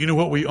 Do you know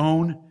what we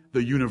own?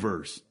 The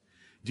universe.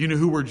 Do you know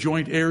who we're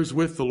joint heirs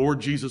with? The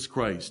Lord Jesus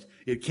Christ.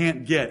 It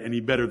can't get any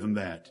better than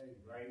that.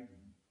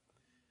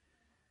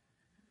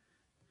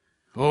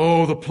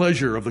 Oh, the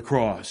pleasure of the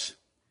cross.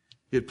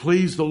 It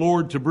pleased the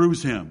Lord to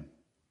bruise him.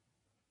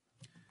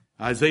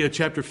 Isaiah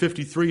chapter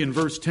 53 and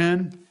verse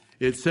 10,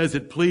 it says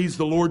it pleased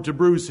the Lord to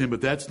bruise him,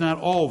 but that's not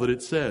all that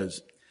it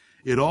says.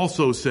 It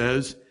also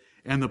says,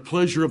 and the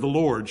pleasure of the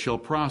Lord shall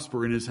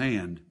prosper in his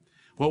hand.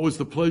 What was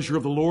the pleasure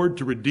of the Lord?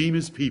 To redeem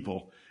his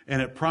people.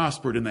 And it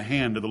prospered in the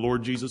hand of the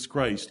Lord Jesus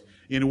Christ.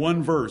 In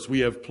one verse, we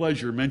have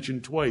pleasure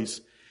mentioned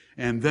twice.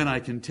 And then I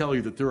can tell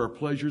you that there are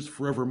pleasures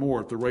forevermore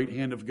at the right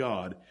hand of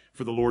God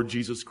for the Lord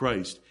Jesus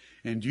Christ.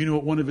 And do you know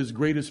what one of his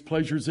greatest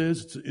pleasures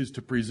is? Is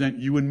to present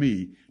you and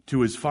me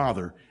to his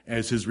Father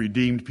as his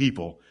redeemed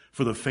people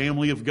for the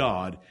family of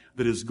God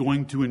that is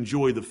going to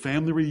enjoy the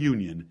family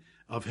reunion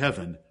of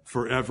heaven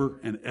forever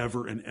and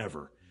ever and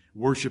ever,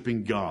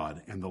 worshiping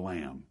God and the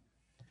Lamb.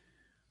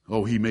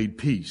 Oh, he made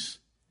peace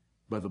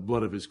by the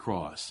blood of his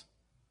cross.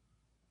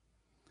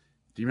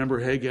 Do you remember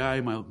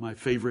Haggai, my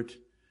favorite,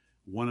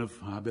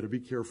 I better be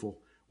careful,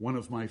 one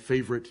of my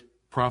favorite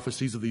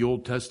prophecies of the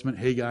Old Testament,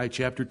 Haggai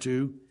chapter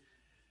 2,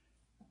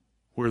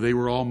 where they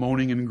were all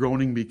moaning and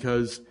groaning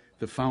because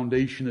the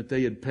foundation that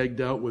they had pegged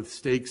out with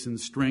stakes and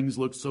strings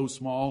looked so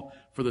small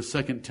for the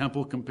second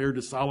temple compared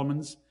to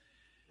Solomon's.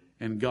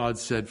 And God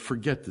said,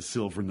 forget the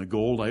silver and the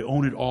gold. I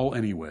own it all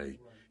anyway.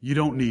 You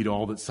don't need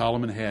all that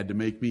Solomon had to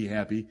make me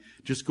happy.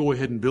 Just go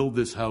ahead and build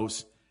this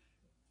house,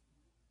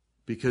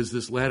 because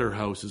this latter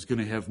house is going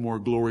to have more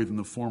glory than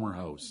the former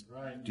house.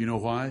 Right. Do you know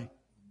why?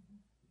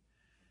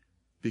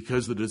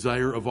 Because the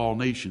desire of all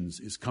nations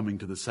is coming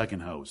to the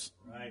second house.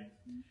 Right.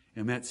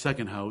 And that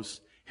second house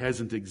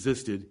hasn't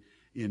existed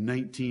in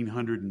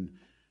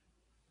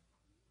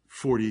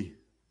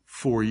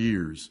 1944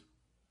 years,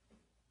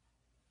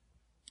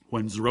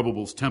 when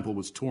Zerubbabel's temple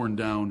was torn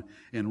down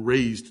and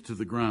razed to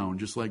the ground,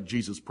 just like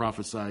Jesus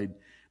prophesied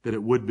that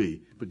it would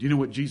be. But do you know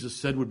what Jesus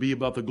said would be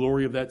about the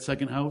glory of that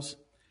second house?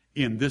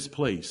 In this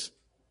place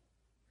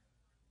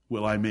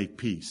will I make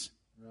peace.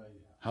 Right.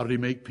 How did he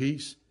make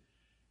peace?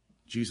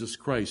 Jesus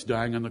Christ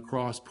dying on the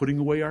cross, putting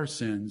away our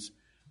sins,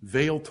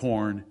 veil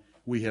torn,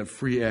 we have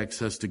free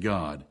access to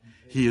God.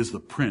 He is the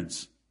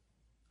Prince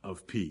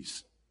of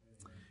Peace.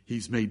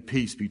 He's made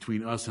peace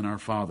between us and our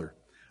Father.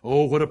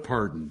 Oh, what a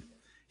pardon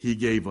He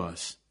gave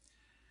us.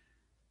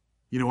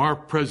 You know, our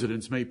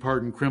presidents may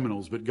pardon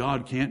criminals, but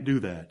God can't do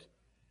that.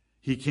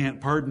 He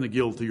can't pardon the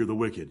guilty or the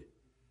wicked.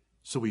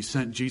 So He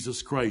sent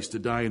Jesus Christ to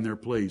die in their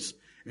place,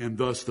 and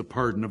thus the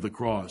pardon of the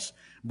cross.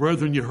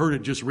 Brethren, you heard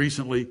it just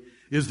recently.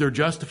 Is there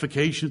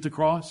justification at the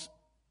cross?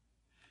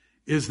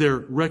 Is there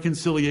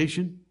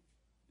reconciliation?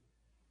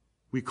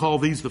 We call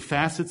these the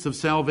facets of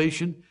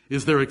salvation.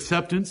 Is there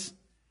acceptance?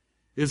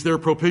 Is there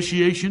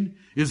propitiation?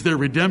 Is there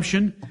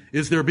redemption?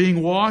 Is there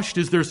being washed?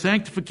 Is there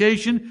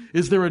sanctification?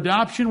 Is there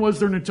adoption? Was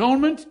there an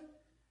atonement?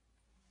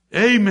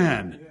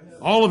 Amen. Yes.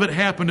 All of it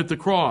happened at the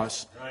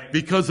cross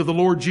because of the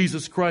Lord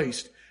Jesus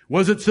Christ.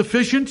 Was it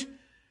sufficient?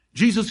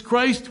 Jesus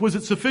Christ, was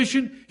it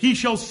sufficient? He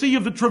shall see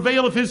of the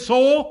travail of His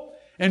soul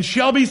and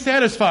shall be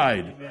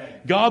satisfied.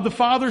 Amen. God the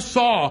Father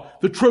saw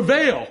the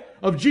travail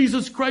of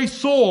Jesus Christ's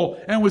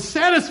soul and was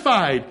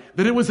satisfied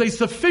that it was a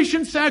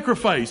sufficient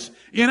sacrifice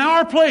in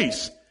our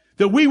place,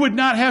 that we would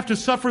not have to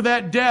suffer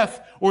that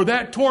death or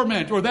that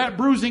torment or that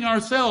bruising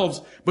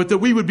ourselves, but that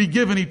we would be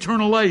given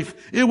eternal life.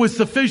 It was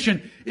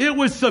sufficient. It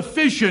was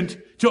sufficient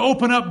to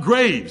open up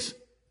graves.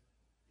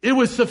 It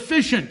was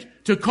sufficient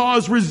to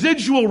cause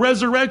residual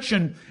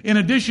resurrection in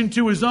addition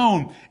to His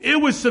own.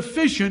 It was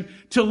sufficient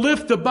to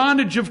lift the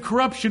bondage of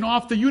corruption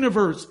off the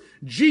universe.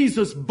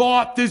 Jesus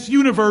bought this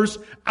universe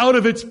out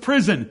of its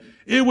prison.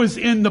 It was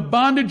in the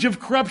bondage of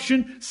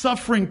corruption,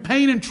 suffering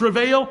pain and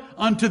travail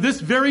unto this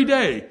very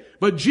day.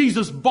 But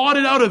Jesus bought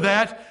it out of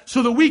that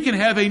so that we can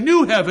have a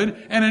new heaven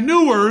and a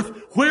new earth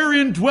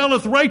wherein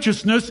dwelleth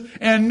righteousness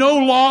and no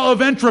law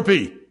of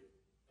entropy.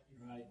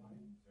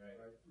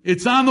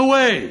 It's on the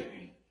way.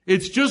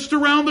 It's just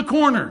around the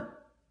corner.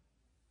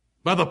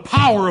 By the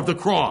power of the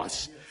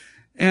cross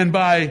and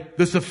by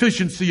the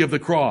sufficiency of the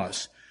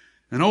cross.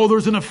 And oh,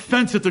 there's an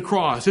offense at the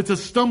cross. It's a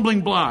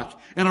stumbling block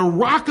and a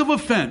rock of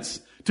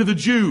offense to the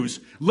Jews.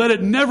 Let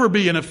it never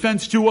be an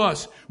offense to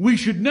us. We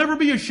should never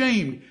be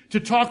ashamed to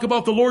talk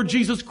about the Lord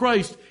Jesus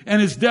Christ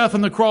and His death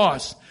on the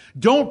cross.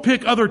 Don't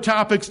pick other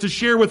topics to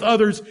share with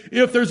others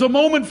if there's a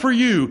moment for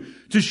you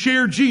to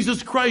share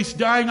Jesus Christ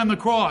dying on the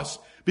cross,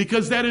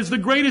 because that is the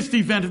greatest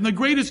event and the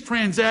greatest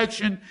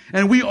transaction,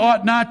 and we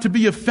ought not to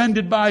be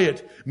offended by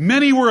it.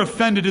 Many were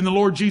offended in the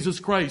Lord Jesus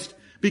Christ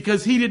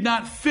because He did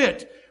not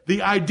fit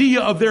the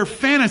idea of their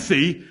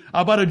fantasy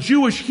about a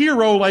Jewish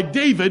hero like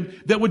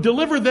David that would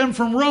deliver them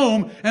from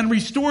Rome and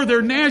restore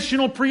their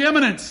national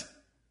preeminence.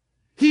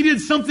 He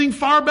did something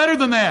far better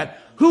than that.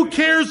 Who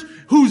cares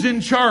who's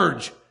in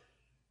charge?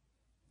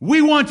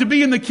 We want to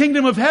be in the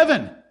kingdom of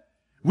heaven.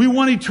 We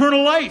want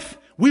eternal life.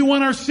 We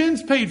want our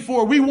sins paid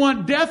for. We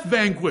want death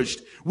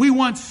vanquished. We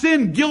want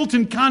sin, guilt,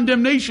 and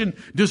condemnation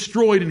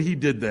destroyed, and He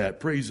did that.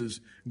 Praise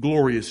His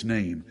glorious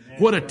name.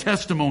 What a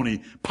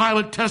testimony.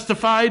 Pilate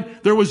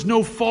testified there was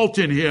no fault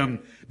in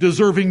Him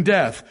deserving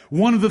death.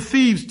 One of the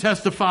thieves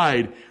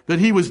testified that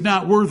he was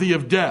not worthy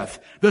of death.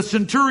 The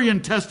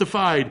centurion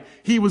testified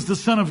he was the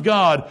Son of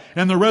God,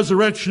 and the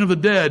resurrection of the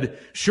dead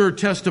sure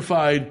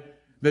testified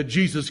that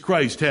Jesus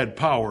Christ had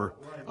power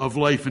of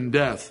life and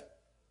death.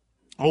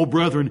 Oh,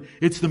 brethren,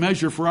 it's the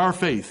measure for our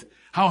faith.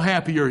 How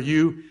happy are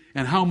you,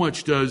 and how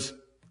much does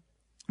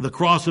the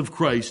cross of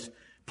Christ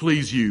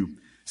please you?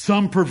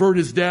 Some pervert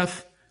His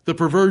death, the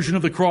perversion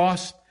of the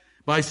cross,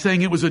 by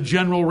saying it was a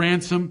general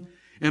ransom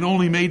and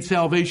only made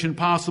salvation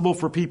possible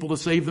for people to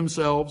save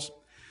themselves.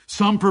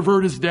 Some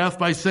pervert His death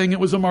by saying it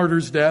was a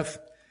martyr's death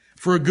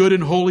for a good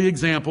and holy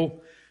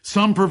example.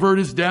 Some pervert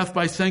His death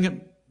by saying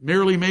it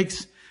merely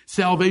makes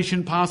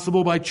salvation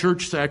possible by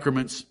church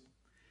sacraments.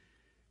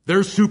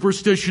 There's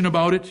superstition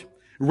about it.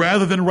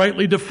 Rather than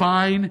rightly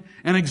define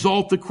and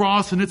exalt the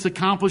cross and its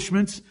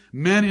accomplishments,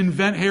 men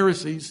invent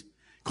heresies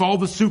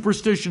called the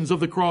superstitions of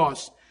the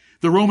cross.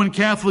 The Roman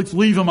Catholics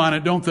leave them on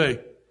it, don't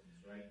they?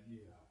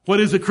 What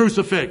is a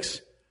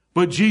crucifix?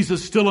 But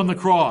Jesus still on the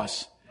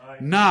cross,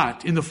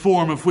 not in the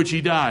form of which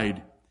He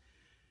died.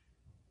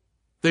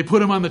 They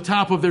put Him on the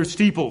top of their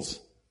steeples.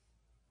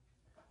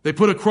 They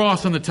put a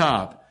cross on the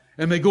top,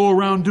 and they go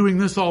around doing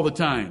this all the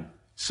time.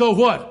 So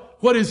what?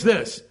 What is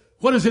this?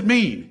 What does it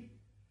mean?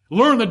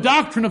 Learn the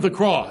doctrine of the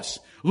cross.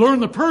 Learn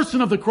the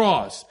person of the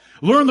cross.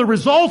 Learn the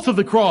results of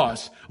the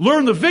cross.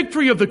 Learn the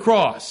victory of the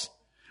cross.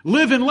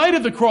 Live in light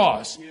of the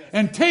cross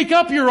and take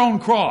up your own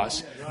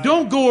cross.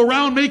 Don't go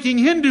around making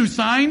Hindu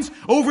signs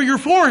over your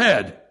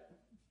forehead.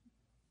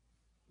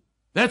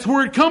 That's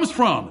where it comes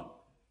from.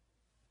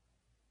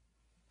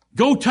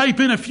 Go type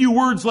in a few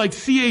words like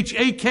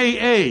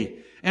CHAKA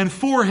and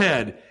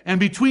forehead and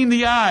between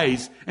the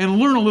eyes and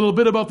learn a little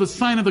bit about the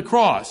sign of the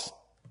cross,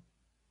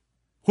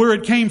 where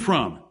it came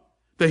from.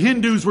 The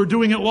Hindus were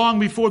doing it long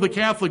before the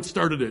Catholics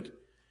started it.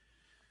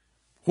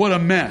 What a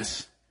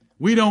mess.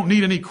 We don't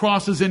need any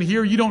crosses in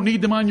here. You don't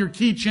need them on your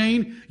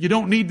keychain. You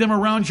don't need them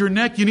around your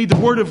neck. You need the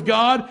Word of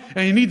God,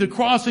 and you need the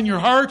cross in your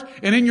heart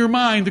and in your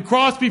mind. The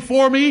cross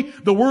before me,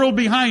 the world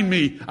behind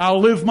me.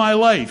 I'll live my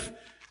life.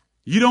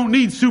 You don't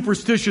need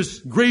superstitious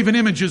graven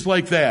images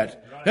like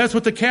that. That's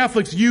what the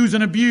Catholics use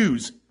and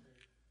abuse.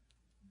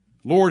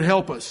 Lord,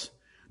 help us.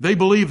 They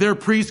believe their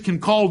priests can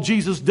call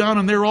Jesus down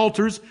on their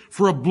altars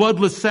for a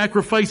bloodless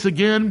sacrifice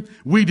again.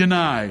 We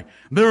deny.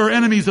 There are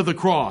enemies of the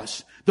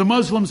cross. The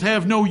Muslims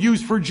have no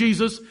use for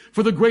Jesus,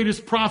 for the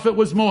greatest prophet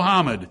was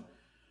Muhammad.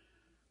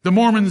 The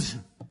Mormons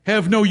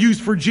have no use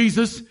for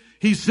Jesus.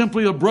 He's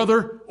simply a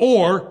brother,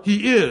 or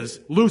he is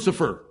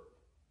Lucifer.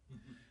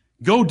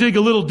 Go dig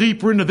a little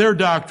deeper into their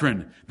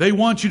doctrine. They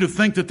want you to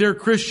think that they're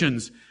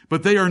Christians,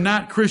 but they are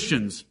not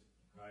Christians.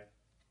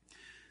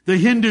 The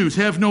Hindus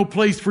have no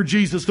place for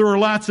Jesus. There are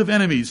lots of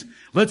enemies.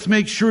 Let's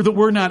make sure that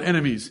we're not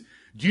enemies.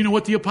 Do you know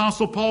what the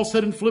Apostle Paul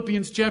said in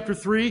Philippians chapter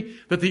 3?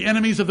 That the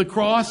enemies of the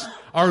cross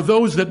are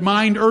those that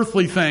mind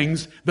earthly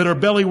things, that are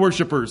belly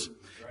worshipers.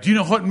 Do you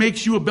know what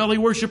makes you a belly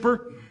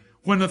worshiper?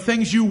 When the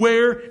things you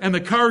wear and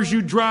the cars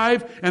you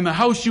drive and the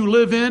house you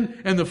live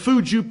in and the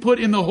food you put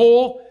in the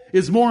hole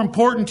is more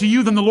important to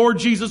you than the Lord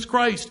Jesus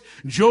Christ.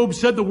 Job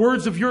said, the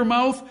words of your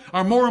mouth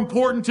are more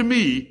important to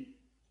me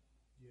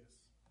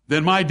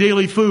than my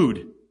daily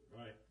food.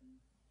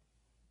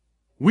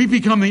 We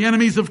become the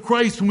enemies of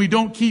Christ when we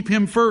don't keep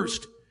Him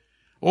first.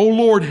 Oh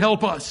Lord,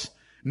 help us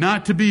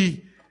not to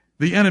be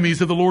the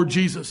enemies of the Lord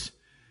Jesus.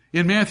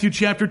 In Matthew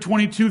chapter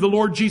 22, the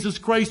Lord Jesus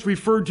Christ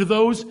referred to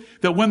those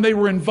that when they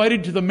were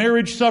invited to the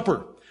marriage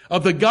supper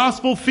of the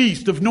gospel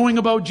feast of knowing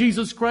about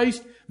Jesus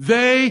Christ,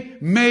 they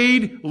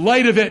made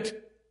light of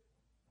it.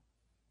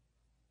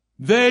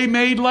 They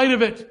made light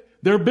of it.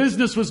 Their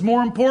business was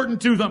more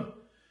important to them.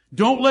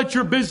 Don't let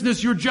your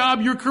business, your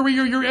job, your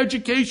career, your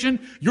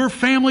education, your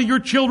family, your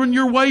children,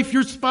 your wife,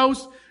 your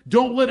spouse,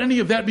 don't let any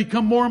of that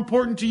become more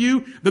important to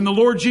you than the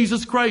Lord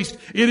Jesus Christ.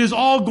 It is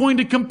all going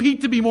to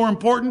compete to be more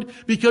important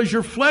because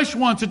your flesh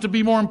wants it to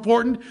be more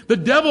important. The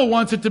devil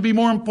wants it to be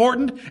more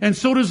important, and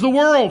so does the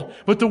world.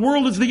 But the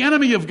world is the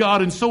enemy of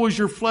God, and so is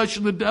your flesh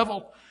and the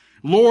devil.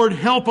 Lord,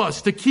 help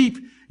us to keep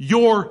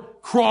your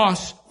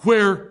cross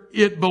where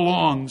it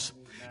belongs.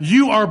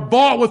 You are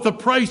bought with the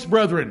price,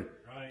 brethren.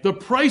 The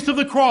price of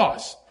the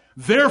cross.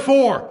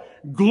 Therefore,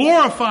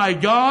 glorify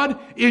God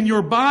in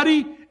your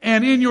body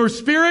and in your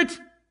spirit,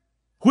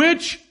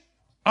 which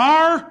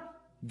are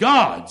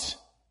God's.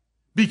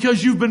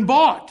 Because you've been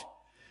bought.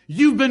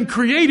 You've been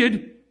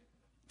created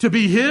to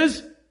be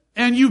His,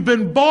 and you've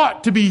been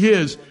bought to be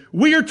His.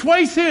 We are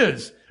twice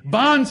His,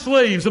 bond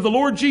slaves of the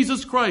Lord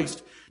Jesus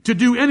Christ, to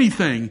do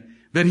anything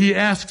that He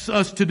asks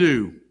us to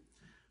do.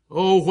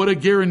 Oh, what a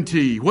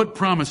guarantee. What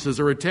promises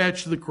are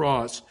attached to the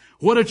cross.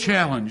 What a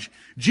challenge.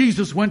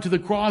 Jesus went to the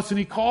cross and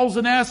He calls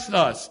and asks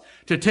us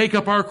to take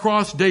up our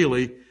cross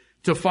daily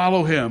to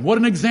follow Him. What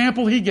an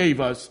example He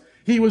gave us.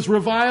 He was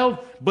reviled,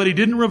 but He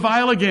didn't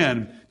revile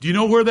again. Do you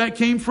know where that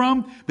came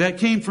from? That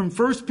came from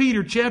 1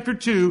 Peter chapter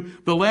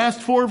 2, the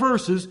last 4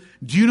 verses.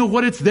 Do you know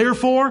what it's there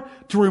for?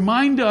 To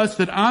remind us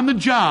that on the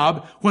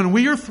job, when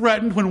we are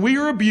threatened, when we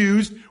are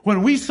abused,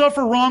 when we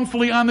suffer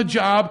wrongfully on the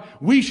job,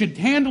 we should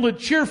handle it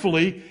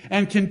cheerfully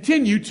and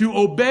continue to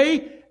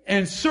obey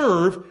and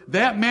serve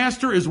that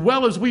master as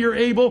well as we are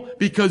able,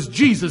 because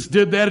Jesus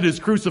did that at His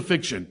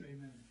crucifixion.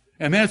 Amen.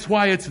 And that's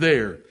why it's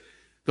there.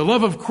 The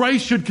love of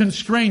Christ should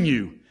constrain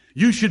you.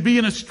 You should be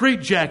in a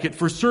straitjacket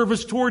for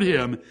service toward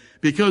Him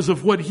because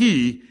of what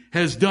He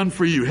has done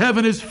for you.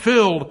 Heaven is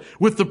filled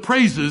with the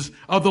praises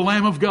of the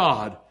Lamb of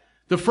God.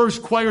 The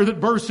first choir that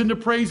bursts into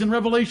praise in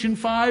Revelation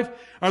 5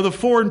 are the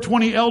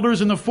 24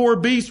 elders and the 4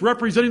 beasts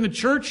representing the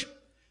church.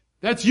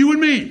 That's you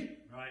and me.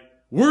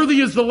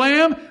 Worthy is the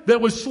Lamb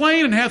that was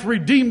slain and hath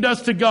redeemed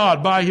us to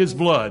God by His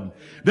blood.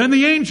 Then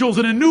the angels,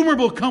 an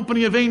innumerable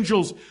company of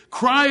angels,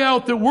 cry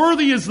out that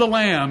worthy is the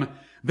Lamb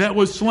that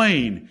was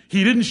slain.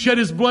 He didn't shed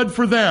His blood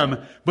for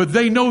them, but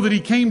they know that He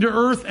came to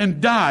earth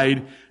and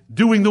died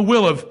doing the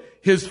will of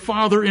His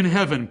Father in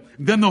heaven.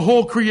 Then the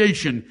whole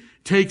creation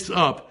takes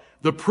up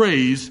the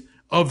praise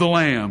of the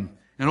Lamb.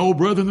 And oh,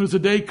 brethren, there's a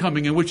day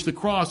coming in which the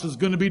cross is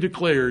going to be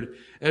declared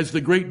as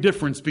the great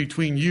difference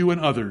between you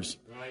and others.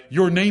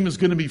 Your name is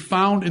going to be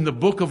found in the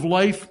book of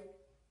life.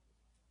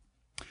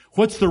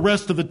 What's the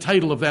rest of the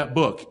title of that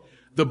book?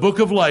 The book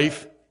of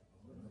life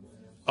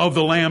of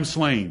the Lamb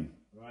slain.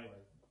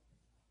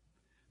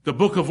 The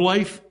book of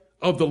life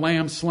of the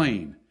Lamb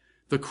slain.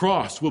 The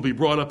cross will be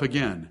brought up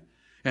again.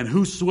 And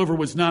whosoever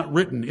was not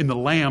written in the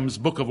Lamb's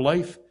book of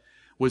life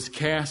was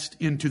cast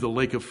into the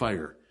lake of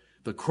fire.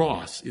 The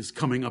cross is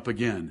coming up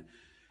again.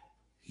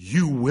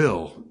 You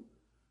will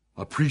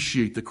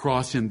appreciate the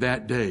cross in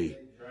that day.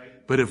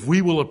 But if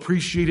we will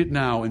appreciate it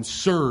now and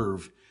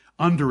serve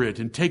under it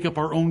and take up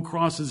our own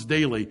crosses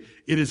daily,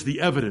 it is the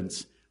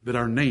evidence that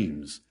our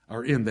names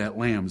are in that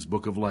Lamb's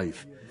book of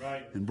life.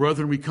 Right. And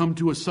brethren, we come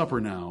to a supper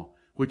now,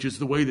 which is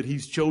the way that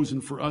he's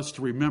chosen for us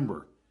to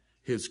remember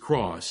his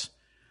cross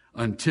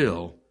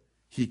until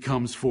he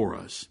comes for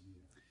us.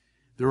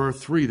 There are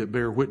three that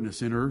bear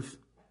witness in earth: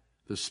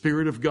 the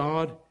Spirit of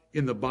God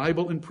in the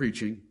Bible and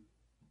preaching,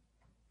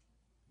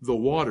 the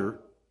water,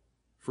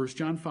 1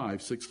 John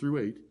 5, 6 through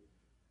 8.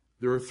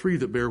 There are three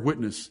that bear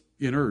witness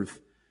in earth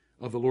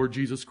of the Lord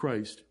Jesus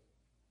Christ: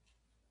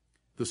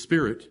 the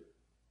Spirit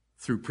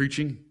through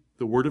preaching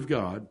the Word of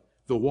God,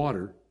 the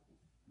water,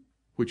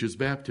 which is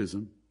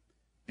baptism,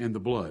 and the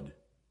blood,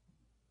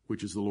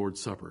 which is the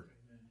Lord's Supper.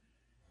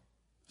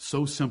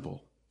 So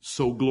simple,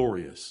 so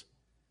glorious.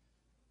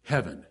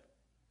 Heaven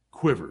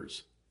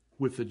quivers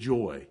with the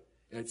joy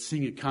at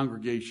seeing a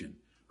congregation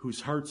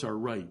whose hearts are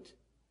right,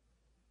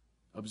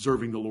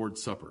 observing the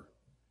Lord's Supper.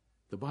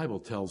 The Bible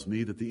tells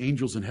me that the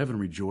angels in heaven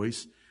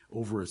rejoice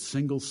over a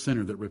single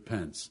sinner that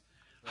repents.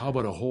 How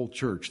about a whole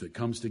church that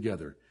comes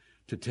together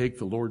to take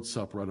the Lord's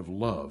Supper out of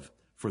love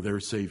for their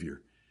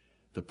Savior?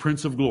 The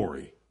Prince of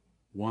Glory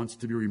wants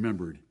to be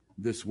remembered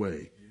this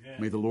way.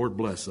 Amen. May the Lord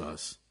bless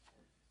us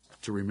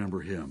to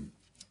remember him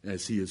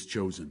as he is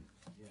chosen.